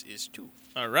toughness is 2.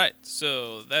 Alright,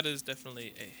 so that is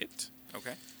definitely a hit.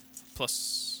 Okay.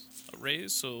 Plus a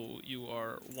raise, so you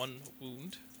are 1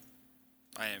 wound.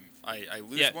 I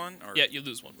lose Yeah. 1? Or? Yeah, you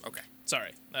lose 1 wound. Okay.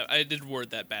 Sorry, I did word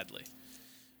that badly.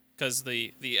 Because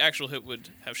the actual hit would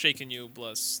have shaken you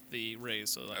plus the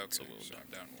raise, so that's Okay. a wound. So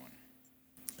I'm down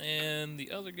 1. And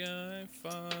the other guy,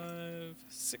 5,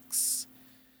 6.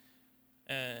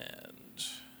 And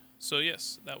so,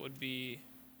 yes, that would be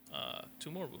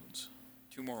 2 more wounds.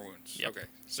 2 more wounds. Yep. Okay.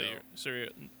 So you're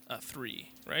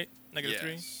 3, right? Negative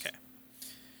Yes. 3? Okay.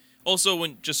 Also,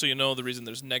 just so you know, the reason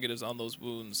there's negatives on those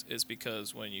wounds is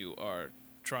because when you are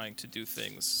trying to do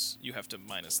things, you have to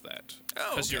minus that.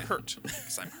 Oh, Because you're okay. hurt.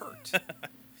 Because I'm hurt.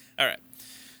 All right.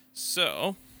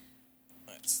 So,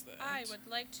 that's that. I would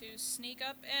like to sneak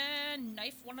up and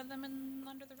knife one of them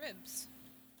under the ribs.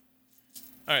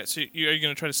 All right, so are you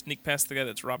going to try to sneak past the guy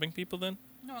that's robbing people then?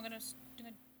 No, I'm gonna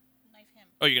knife him.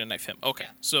 Oh, you're going to knife him. Okay.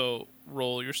 Yeah. So,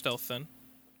 roll your stealth then.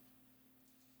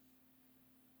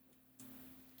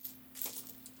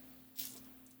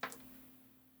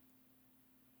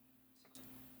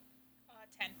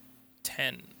 10.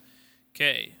 10.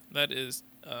 Okay, that is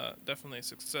definitely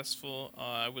successful.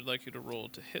 I would like you to roll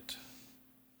to hit,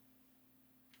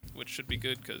 which should be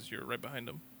good because you're right behind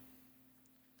him.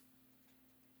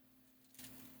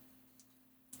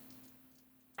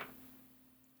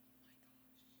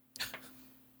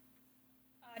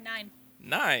 Nine.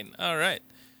 9. All right.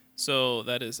 So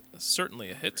that is certainly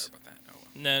a Forgot hit. about that. Oh, well.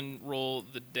 And then roll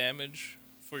the damage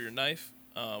for your knife.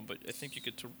 But I think you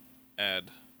get to add.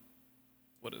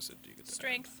 What is it? You get to add?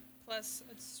 Strength plus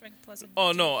strength plus.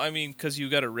 Oh no, I mean because you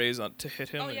got a raise on to hit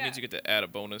him. Oh, It yeah. means you get to add a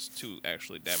bonus to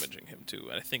actually damaging him too.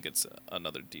 And I think it's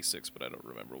another D6, but I don't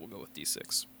remember. We'll go with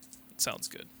D6. It sounds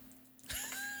good.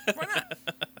 Why not?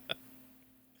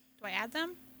 Do I add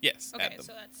them? Yes. Okay, add them.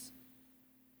 so that's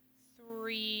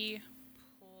 3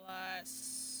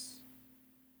 plus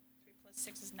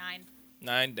 6 is 9.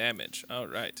 9 damage. All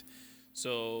right.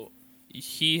 So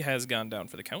he has gone down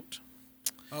for the count.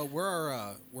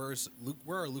 Where's Luke?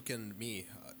 Where are Luke and me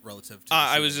relative to?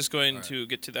 I the was shooting? just going All right. to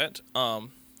get to that.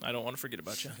 I don't want to forget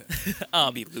about you.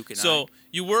 Be Luke and So I.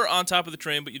 you were on top of the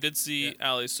train, but you did see Yeah.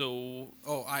 Allie. So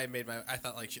Oh, I made my. I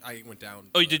thought like I went down.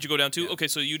 oh, did you go down too? Yeah. Okay,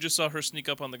 so you just saw her sneak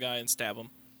up on the guy and stab him,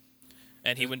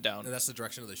 and he went down. And that's the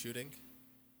direction of the shooting.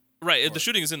 Right, or- the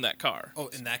shooting is in that car. Oh,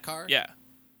 in that car. Yeah.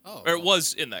 Oh, Or it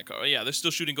was in that car. Yeah, there's still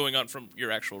shooting going on from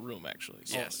your actual room, actually.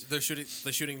 So. Yes. They're shooting.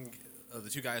 The shooting. The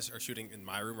two guys are shooting in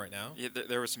my room right now. Yeah,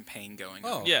 there was some pain going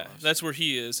Oh. on. Yeah, that's where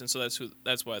he is, and so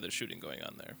that's why there's shooting going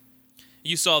on there.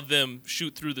 You saw them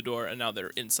shoot through the door, and now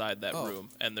they're inside that Oh. room,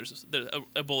 and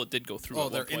a bullet did go through. Oh,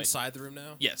 at they're one point. inside the room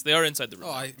now. Yes, they are inside the room.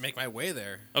 Oh, I make my way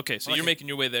there. Okay, so you're Okay. making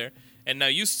your way there, and now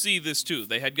you see this too.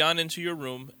 They had gone into your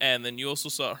room, and then you also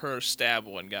saw her stab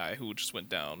one guy who just went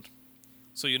down.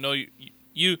 So you know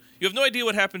you have no idea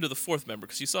what happened to the fourth member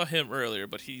because you saw him earlier,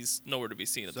 but he's nowhere to be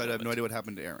seen at So the I have moment. no idea what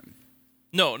happened to Aaron.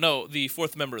 No, the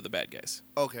fourth member of the bad guys,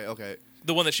 Okay.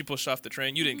 the one that she pushed off the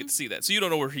train. You didn't get to see that, so you don't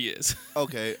know where he is.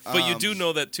 Okay. But you do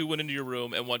know that two went into your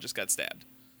room and one just got stabbed.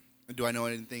 Do I know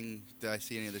anything? Did I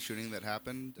see any of the shooting that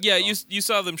happened? Yeah, at all? you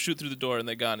saw them shoot through the door and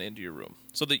they gone into your room,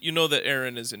 so that you know that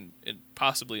Aaron is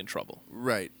possibly in trouble.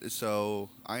 Right. So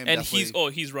I am And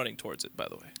definitely, he's running towards it, by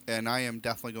the way. and I am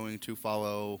definitely going to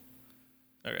follow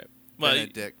All right. Well,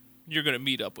 Benedict. you're gonna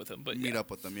meet up with him, but Meet yeah. up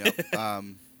with them. Yep.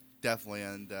 Definitely,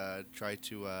 and try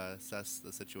to assess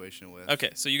the situation with.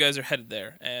 Okay, so you guys are headed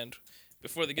there, and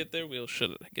before they get there, we'll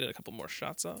should get a couple more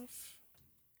shots off.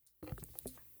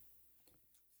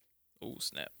 Oh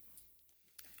snap!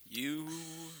 You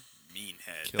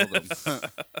meanhead. Kill them.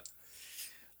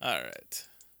 All right.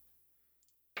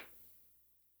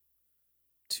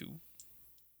 2.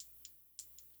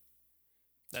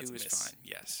 That's Two a is miss. fine.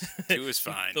 Yes. 2 is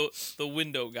fine. The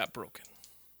window got broken.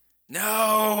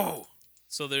 No.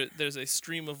 So there's a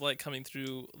stream of light coming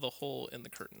through the hole in the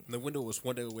curtain. And the window was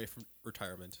one day away from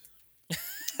retirement.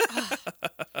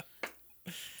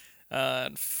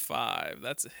 And 5.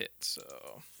 That's a hit.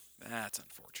 So That's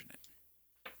unfortunate.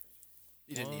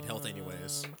 You didn't need health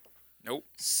anyways. Nope.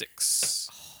 6.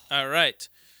 All right.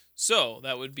 So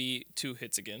that would be 2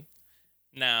 hits again.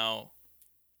 Now,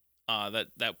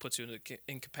 that puts you in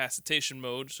incapacitation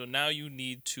mode. So now you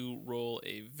need to roll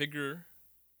a vigor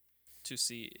to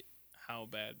see how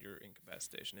bad your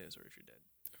incapacitation is, or if you're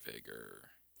dead. Vigor.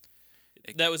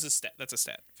 That was a stat. That's a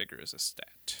stat. Vigor is a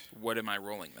stat. What am I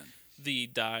rolling then? The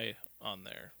die on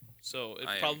there. So it's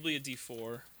I am- probably a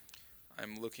D4.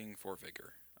 I'm looking for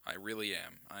vigor. I really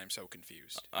am. I am so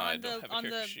confused. I On don't the- have a on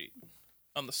character the- sheet.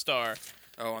 On the star.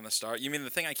 Oh, on the star. You mean the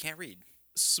thing I can't read?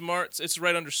 Smarts. It's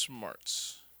right under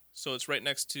smarts. So it's right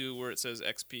next to where it says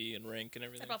XP and rank and It's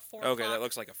everything. about 4 Okay, o'clock. that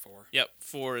looks like a 4. Yep,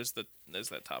 4 is that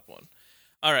top one.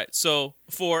 All right, so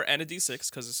 4 and a D6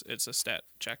 because it's a stat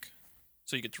check.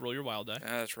 So you get to roll your wild die.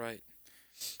 Yeah, that's right.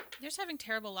 You're just having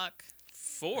terrible luck.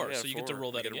 4, Yeah, so you get to 4.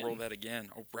 roll that I get again. to roll that again.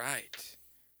 Oh, right.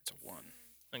 It's a 1.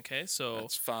 Okay, so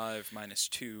That's 5 minus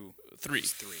 2. 3.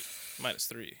 is 3. Minus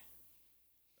 3.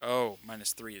 Oh,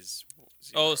 minus 3 is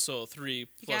 0. Oh, so 3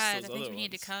 plus God, I those think other we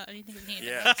need to ones. cut. I think we need.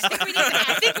 Yeah.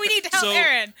 I think we need to help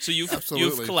Aaron. So you've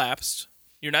Absolutely. collapsed.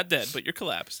 You're not dead, but you're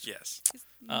collapsed. Yes.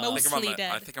 Mostly I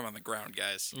dead. think I'm on the ground,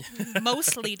 guys.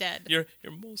 Mostly dead. You're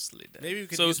mostly dead. Maybe we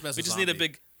could so use him as we a just need a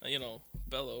zombie. big,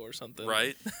 bellow or something.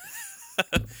 Right?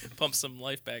 Pump some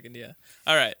life back into you.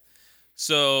 All right.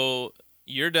 So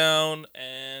you're down,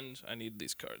 and I need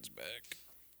these cards back.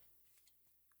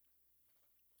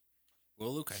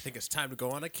 Well, Luke, I think it's time to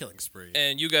go on a killing spree.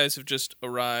 And you guys have just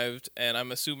arrived, and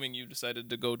I'm assuming you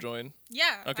decided to go join.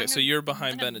 Yeah. Okay, I'm so gonna- you're I'm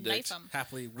behind gonna Benedict. knife him.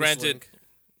 Happily Granted, whistling.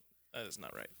 that is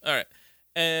not right. All right.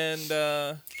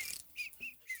 And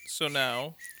so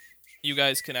now you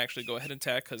guys can actually go ahead and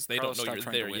attack because they Carlos, don't know stop you're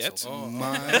trying to there whistle. yet. Oh,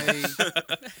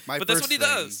 My But that's first what he thing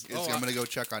does. Is Oh, I'm gonna go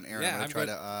check on Aaron. yeah, I'm I'm gonna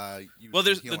try to use Well,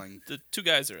 there's some healing. the 2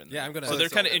 guys are in there. Yeah, I'm gonna- So Oh, they're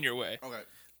that's kind of okay. in your way. Okay.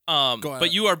 Go But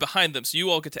ahead. you are behind them, so you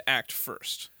all get to act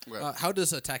first. Okay. How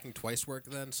does attacking twice work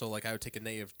then? So, like, I would take a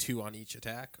 -2 on each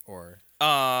attack, or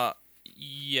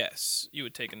Yes, you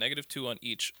would take a -2 on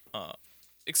each,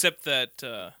 except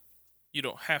that you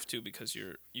don't have to because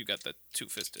you got that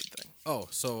 2-fisted thing.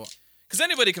 so Because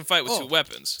anybody can fight with Oh. 2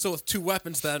 weapons. so with 2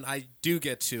 weapons, then I do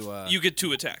get to. You get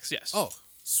 2 attacks, yes. Oh,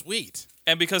 sweet!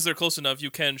 And because they're close enough,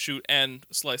 you can shoot and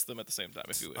slice them at the same time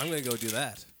if you wish. I'm gonna go do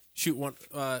that. Shoot one.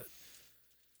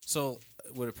 So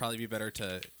would it probably be better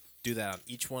to do that on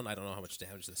each one? I don't know how much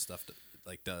damage this stuff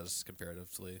does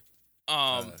comparatively.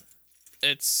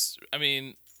 It's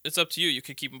up to you. You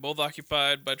could keep them both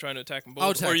occupied by trying to attack them I'll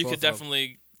both, attack or you both could of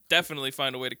them. definitely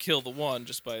find a way to kill the one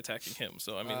just by attacking him.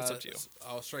 So it's up to you.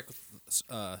 I'll strike with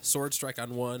sword strike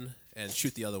on one and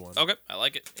shoot the other one. Okay, I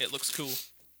like it. It looks cool.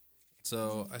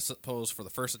 So I suppose for the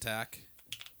first attack.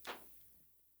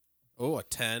 Oh, a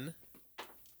 10.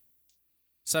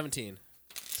 17.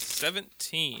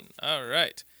 17. All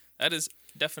right, that is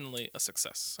definitely a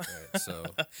success. All right, so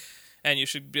And you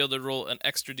should be able to roll an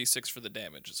extra d6 for the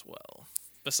damage as well,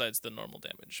 besides the normal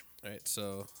damage. all right,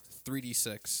 so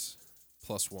 3d6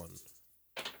 plus 1.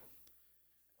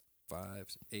 5,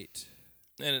 8,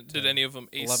 And did 10, any of them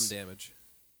ace? 11 damage.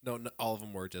 No, all of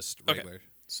them were just Okay. regular.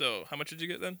 So how much did you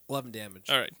get then? 11 damage.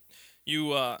 All right, you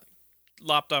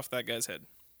lopped off that guy's head.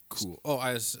 Cool. Oh,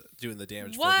 I was doing the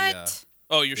damage for What? the.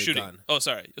 Oh, you're The shooting. gun. Oh,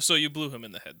 sorry. So you blew him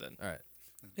in the head then. All right.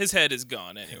 His head is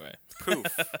gone anyway. Poof.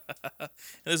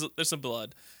 There's some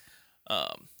blood.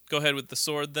 Go ahead with the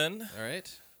sword then. All right.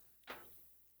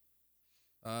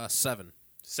 7.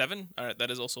 7. All right, that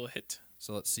is also a hit.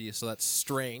 So let's see. So that's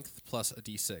strength plus a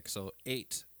d6. So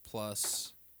 8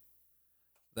 plus.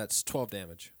 That's 12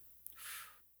 damage.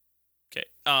 Okay.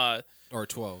 Or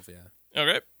 12, yeah.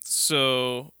 Okay.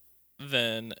 So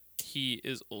then he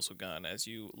is also gone as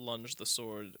you lunge the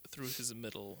sword through his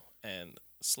middle and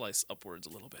slice upwards a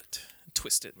little bit.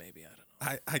 Twist it, maybe. I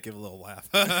don't know. I give a little laugh.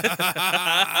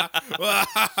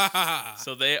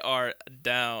 So they are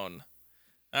down.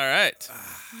 All right.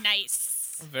 Nice.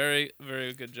 Very,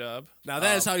 very good job. Now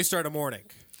that is how you start a morning.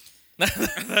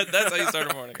 That's how you start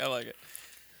a morning. I like it.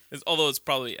 Although it's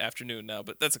probably afternoon now,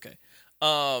 but that's okay.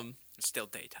 It's still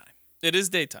daytime. It is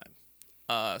daytime.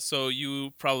 So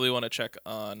you probably want to check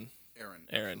on Aaron.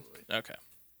 Aaron. absolutely. Okay.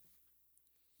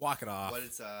 Walk it off. What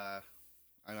is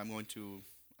I'm going to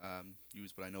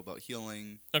use what I know about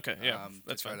healing. Okay. Yeah. To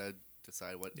That's try fine. to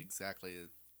decide what exactly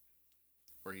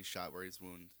where he's shot, where his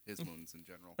wounds in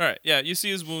general. All right. Yeah. You see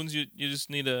his wounds. You just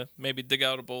need to maybe dig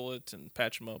out a bullet and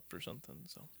patch him up or something.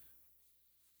 So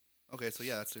Okay, so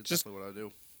yeah, that's exactly what I'll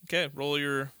do. okay. Roll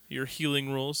your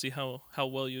healing roll. See how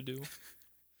well you do.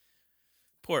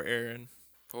 Poor Aaron.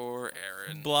 Poor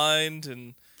Aaron. Blind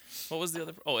and what was the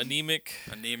other? Oh, anemic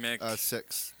Anemic.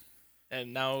 6.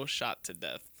 and now shot to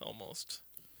death almost.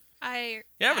 You're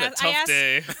You're having a tough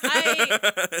day.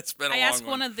 It's been a I long asked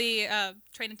one of the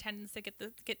train attendants to get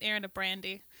Aaron a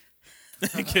brandy.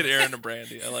 Get Aaron a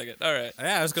brandy. I like it. All right.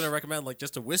 Yeah, I was gonna recommend like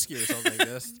just a whiskey or something.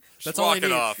 Just Just that's all I walk it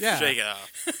need. off. Yeah. Shake it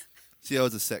off. See, that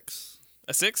was a 6.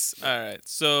 A 6. All right.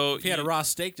 So If he had a raw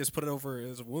steak, just put it over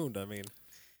his wound. I mean,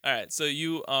 all right. So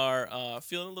you are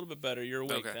feeling a little bit better. You're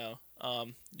awake Okay. now.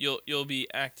 You'll be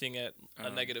acting at a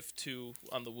Um, -2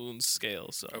 on the wounds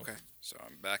scale. So Okay. So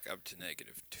I'm back up to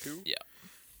 -2. Yeah.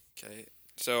 Okay.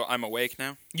 So I'm awake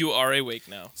now? You are awake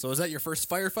now. so is that your first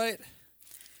firefight?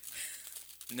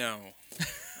 No.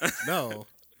 No.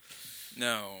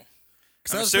 No.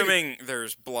 'Cause I'm that was pretty- assuming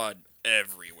there's blood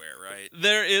everywhere, right?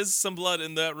 There is some blood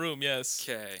in that room. Yes.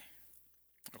 Okay.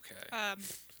 Okay.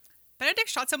 Benedict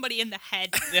shot somebody in the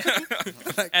head.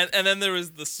 And then there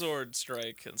was the sword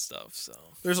strike and stuff.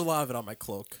 So There's a lot of it on my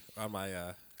cloak, on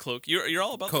my cloak. You're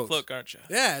all about Coat. the cloak, aren't you?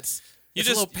 yeah. It's You it's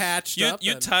just a little patched You up.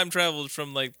 you and- time traveled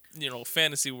from like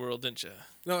fantasy world, didn't you?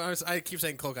 no, I keep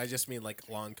saying cloak. I just mean like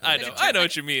long coat. I Like know. a- I know like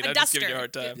what you mean. a I'm just giving you a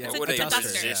hard duster. time. Yeah. What It's would a a duster,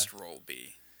 resist roll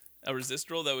be? A resist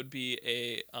roll, that would be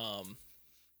a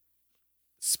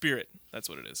spirit. That's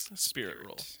what it is. A spirit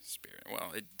roll. Spirit.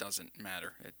 Well, it doesn't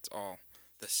matter. It's all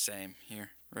the same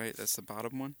here, right? That's the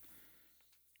bottom one.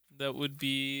 That would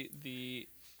be the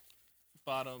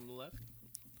bottom left.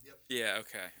 Yeah.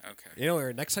 Okay. Okay. You know,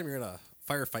 Aaron, next time you're in a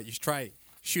firefight, you should try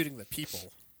shooting the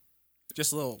people.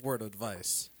 Just a little word of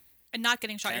advice. And not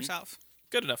getting shot 10? yourself.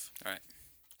 Good enough. All right.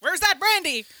 Where's that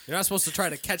brandy? You're not supposed to try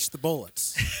to catch the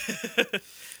bullets.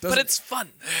 But Doesn't- it's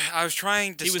fun. I was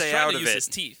trying to He was stay trying out to of use it. his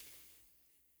teeth.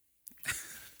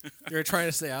 you're trying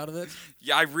to stay out of it,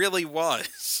 Yeah, I really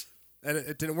was. and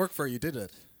it didn't work for you, did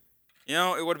it? You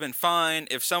know, it would have been fine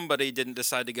if somebody didn't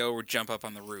decide to go or jump up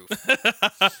on the roof.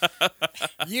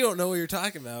 You don't know what you're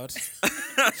talking about.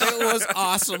 It was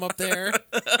awesome up there.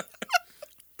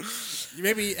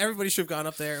 Maybe everybody should have gone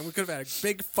up there, and we could have had a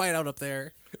big fight out up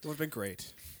there. It would have been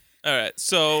great. All right.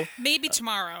 So Maybe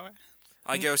tomorrow.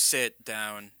 I go sit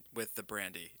down with the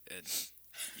brandy and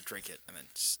you drink it and then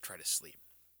just try to sleep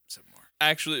some more.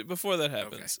 actually, before that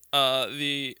happens,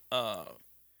 the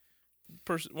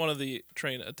person, one of the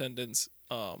train attendants,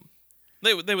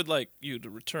 they would like you to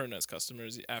return as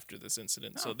customers after this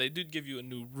incident. So they did give you a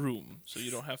new room, so you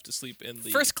don't have to sleep in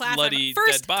the First class. bloody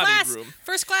first dead body class. room.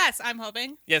 First class. I'm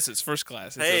hoping. Yes, it's first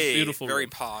class. It's Hey, a beautiful very room.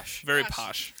 posh. Very Gosh.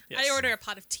 posh. Yes. I order a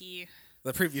pot of tea.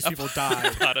 The previous people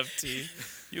died. pot of tea.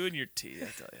 You and your tea, I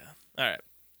tell you. All right.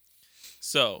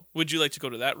 So, would you like to go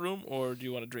to that room, or do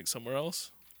you want to drink somewhere else,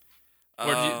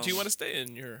 or do you want to stay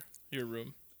in your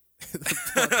room?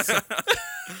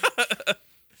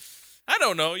 I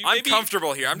don't know. You I'm maybe-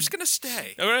 comfortable here. I'm just gonna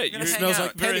stay. All right, I'm gonna you're hang smells out.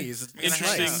 like very pennies. It's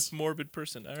interesting, nice. morbid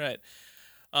person. All right.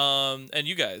 And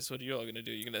you guys, what are you all gonna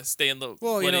do? You gonna stay in the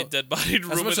Well, you bloody know, dead-bodied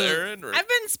room much with as- Aaron? Or? I've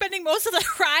been spending most of the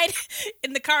ride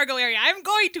in the cargo area. I'm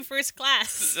going to first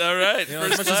class. All right, You know, as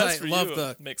first much class as I for love you.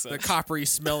 the Makes the sense. coppery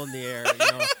smell in the air, you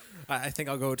know, I think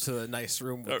I'll go to a nice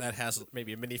room that has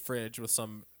maybe a mini fridge with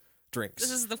some drinks.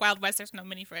 This is the Wild West. There's no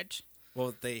mini fridge.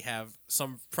 Well, they have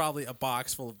probably a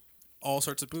box full of all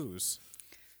sorts of booze.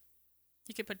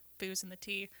 You could put booze in the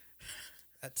tea.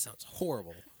 That sounds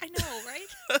horrible. I know,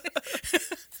 right?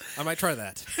 I might try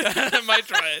that. I might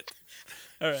try it.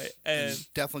 All right, and I'm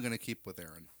definitely gonna keep with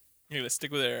Aaron. you're gonna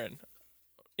stick with Aaron.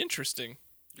 Interesting.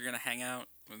 You're gonna hang out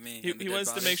with me. He and the he dead wants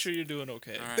to bodies? make sure you're doing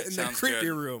okay. All right, In the sounds creepy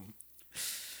good. room.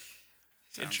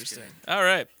 Sounds Interesting. good. All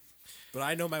right. But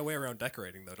I know my way around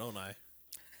decorating, though, don't I?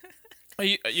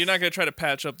 You're not gonna try to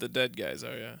patch up the dead guys,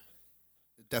 are you?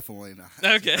 Definitely not.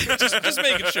 Okay, just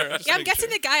making sure. Just Yeah, I'm making guessing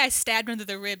sure. the guy I stabbed under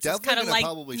the ribs is Definitely kind of gonna like,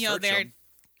 probably you know, search they're them.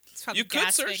 it's probably You could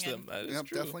gasping search and- them. That is Yep,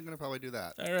 true. definitely gonna probably do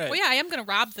that. All right. Oh yeah, I am gonna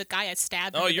rob the guy I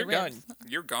stabbed. Oh, under you're the ribs. gone.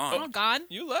 You're Oh, gone. gone.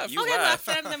 You left. You Okay, left.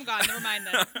 left. I'm gone. Never mind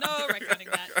then. No reckoning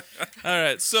that. All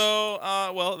right. So,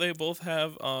 well, they both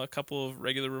have a couple of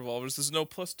regular revolvers. There's no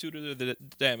 +2 to the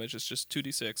damage. It's just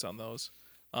 2d6 on those.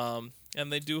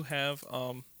 And they do have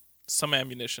some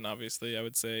ammunition. Obviously, I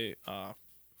would say.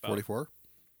 44.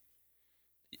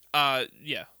 Yeah.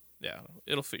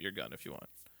 It'll fit your gun if you want.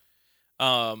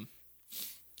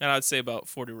 And I'd say about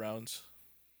 40 rounds,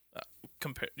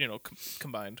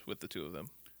 combined with the two of them.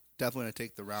 Definitely gonna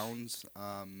take the rounds.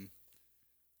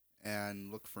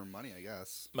 And look for money, I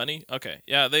guess. Money. Okay.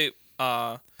 Yeah. They.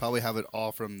 Probably have it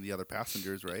all from the other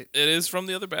passengers, right? It is from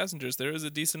the other passengers. There is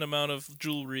a decent amount of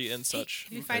jewelry and Hey, such.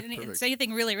 if you find Okay, perfect.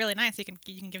 anything really, really nice, you can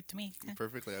give it to me.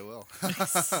 Perfectly, I will. I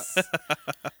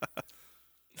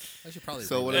should probably.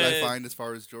 So what read did that. I find as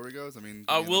far as jewelry goes? I mean,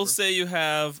 I give me a will number. say you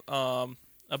have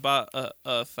about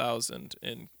 1,000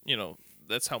 in,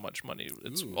 that's how much money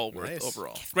it's Ooh, all worth nice.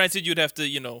 overall. Granted, you'd have to,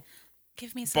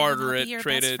 Give me some. and barter I'll be it, your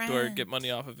trade best it, or friend. get money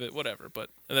off of it, whatever, but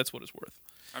that's what it's worth.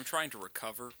 I'm trying to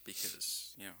recover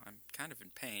because I'm kind of in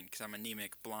pain because I'm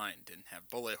anemic, blind, and have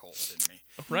bullet holes in me.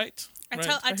 Right? I right.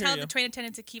 tell hear the you. train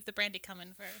attendant to keep the brandy coming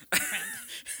for my friend.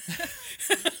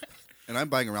 And I'm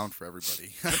buying around for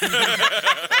everybody.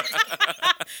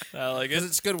 I like Because it.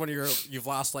 it's good when you've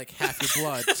lost like half your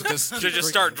blood to just To keep just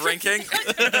start drinking.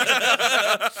 drinking.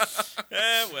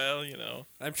 Well,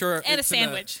 I'm sure. And a it's in the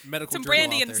sandwich. medical Some journal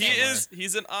brandy out and there a sandwich. somewhere.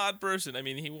 he's an odd person. I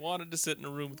mean, he wanted to sit in a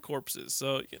room with corpses,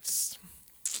 so it's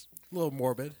A little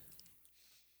morbid.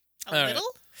 A All right.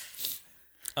 little.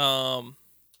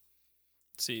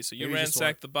 let's see. So you Maybe just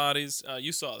ransacked the bodies.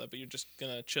 You saw that, but you're just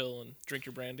gonna chill and drink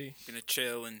your brandy. I'm gonna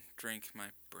chill and drink my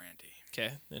brandy.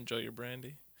 Okay, enjoy your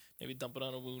brandy. Maybe dump it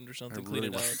on a wound or I something. Clean really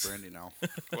it want out. some brandy now.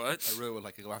 What? I really would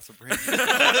like a glass of brandy. A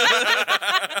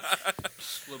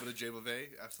little bit of J. Bouvet,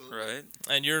 absolutely. Right.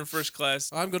 And you're in first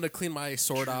class. I'm gonna clean my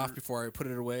sword off before I put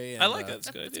it away. And, I like it. It's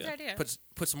a good That's a idea. good idea.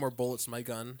 Put some more bullets in my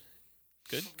gun.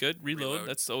 Good. Reload. Reload.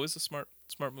 That's always a smart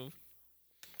move.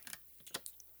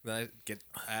 Then I get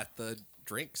at the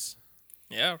drinks.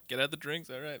 Yeah. Get out the drinks.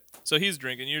 All right. So he's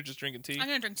drinking. You're just drinking tea. I'm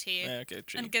gonna drink tea Yeah, okay.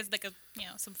 Tea. and get like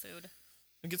some food.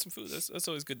 And get some food. That's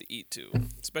always good to eat too,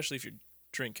 especially if you're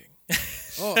drinking.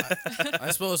 Oh, I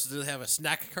suppose do they have a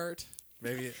snack cart?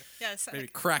 Maybe Yes, maybe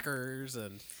crackers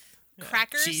and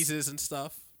crackers, cheeses and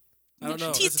stuff. I don't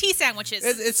know. tea sandwiches.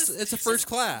 It's a first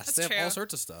class. that's They have all true.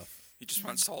 sorts of stuff. You just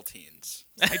want saltines.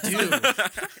 I do.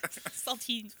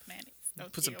 saltine mayonnaise. No,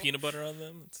 Put some ew. peanut butter on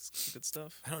them. It's good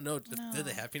stuff. I don't know. No. Did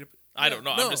they have peanut? I don't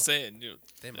know. No. I'm just saying.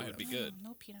 They It might would be have. good.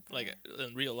 No peanut butter. Like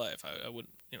in real life, I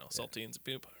wouldn't. Saltines and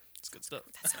peanut butter. It's good stuff.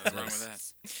 What's wrong with that?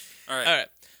 All right.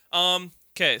 All right.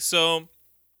 Okay. So,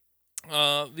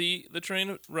 the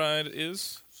train ride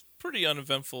is pretty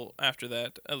uneventful after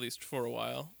that, at least for a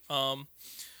while.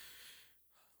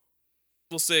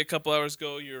 We'll say a couple hours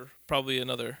ago, you're probably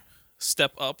another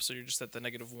step up, so you're just at the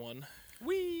 -1.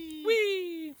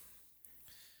 Wee.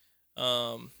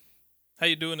 How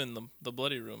you doing in the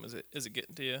bloody room? Is it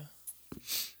getting to you?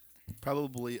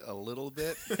 Probably a little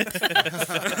bit.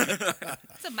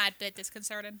 It's a mad bit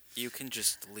disconcerting. You can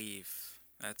just leave.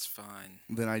 That's fine.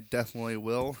 Then I definitely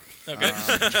will. Okay.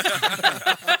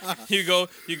 you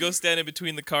go stand in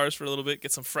between the cars for a little bit,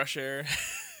 get some fresh air.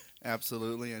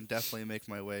 Absolutely, and definitely make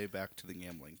my way back to the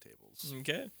gambling tables.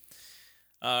 Okay.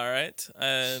 All right,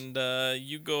 and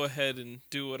you go ahead and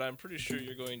do what I'm pretty sure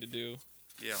you're going to do,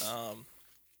 Yeah.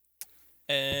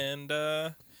 and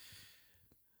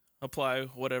apply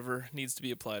whatever needs to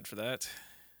be applied for that.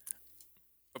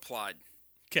 Applied.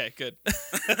 Okay, good.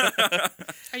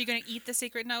 Are you gonna eat the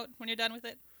secret note when you're done with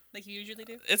it, like you usually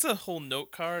do? It's a whole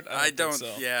note card. I don't.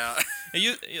 Think so. Yeah. And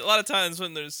a lot of times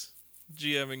when there's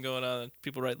GMing going on. And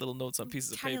people write little notes on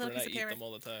pieces of Tiny paper, little and I piece of eat paper. them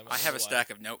all the time. I don't have know a why. stack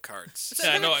of note cards.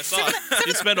 Yeah, I know. I saw it.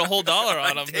 You spent a whole $1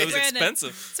 on them. It was Brandon,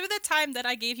 expensive. So that time that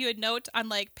I gave you a note on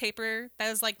like paper that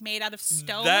was like made out of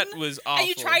stone. That was awful. And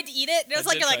you tried to eat it. And it was I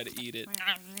like did you're try like. to eat it.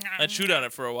 I chewed on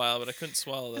it for a while, but I couldn't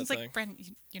swallow I that was thing. like, Brandon,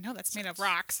 you know that's made of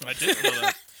rocks. I didn't know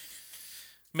that.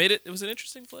 Made it. It was an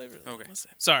interesting flavor. though, Okay. I must say.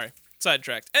 Sorry,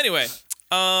 sidetracked. Anyway,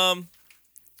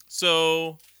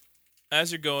 so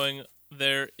as you're going,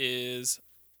 there is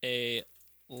a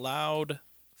loud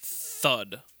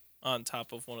thud on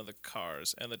top of one of the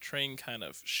cars, and the train kind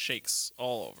of shakes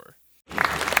all over.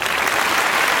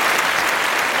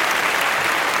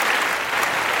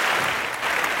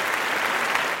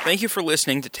 Thank you for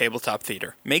listening to Tabletop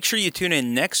Theater. Make sure you tune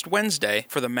in next Wednesday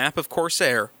for the Map of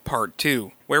Corsair Part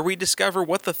 2, where we discover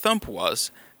what the thump was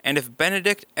and if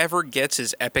Benedict ever gets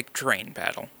his epic train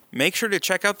battle. Make sure to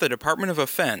check out the Department of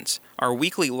Offense, our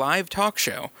weekly live talk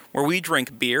show where we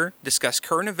drink beer, discuss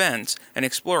current events, and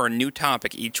explore a new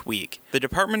topic each week. The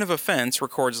Department of Offense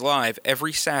records live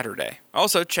every Saturday.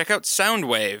 Also, check out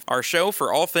Soundwave, our show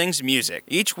for all things music.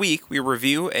 Each week, we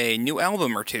review a new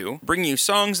album or two, bring you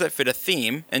songs that fit a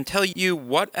theme, and tell you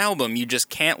what album you just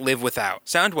can't live without.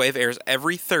 Soundwave airs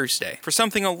every Thursday. For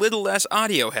something a little less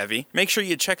audio-heavy, make sure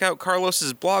you check out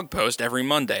Carlos's blog post every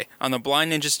Monday on the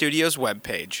Blind Ninja Studios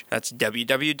webpage. That's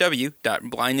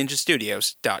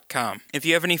www.blindninjastudios.com. If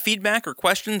you have any feedback or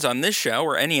questions on this show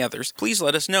or any others, please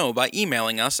let us know by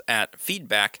emailing us at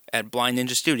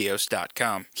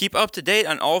feedback@blindninjastudios.com. Keep up to date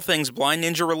on all things Blind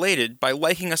Ninja related by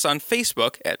liking us on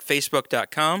Facebook at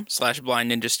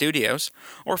facebook.com/blindninjastudios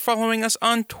or following us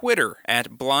on Twitter at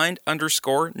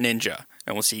blind_ninja.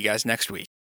 And we'll see you guys next week.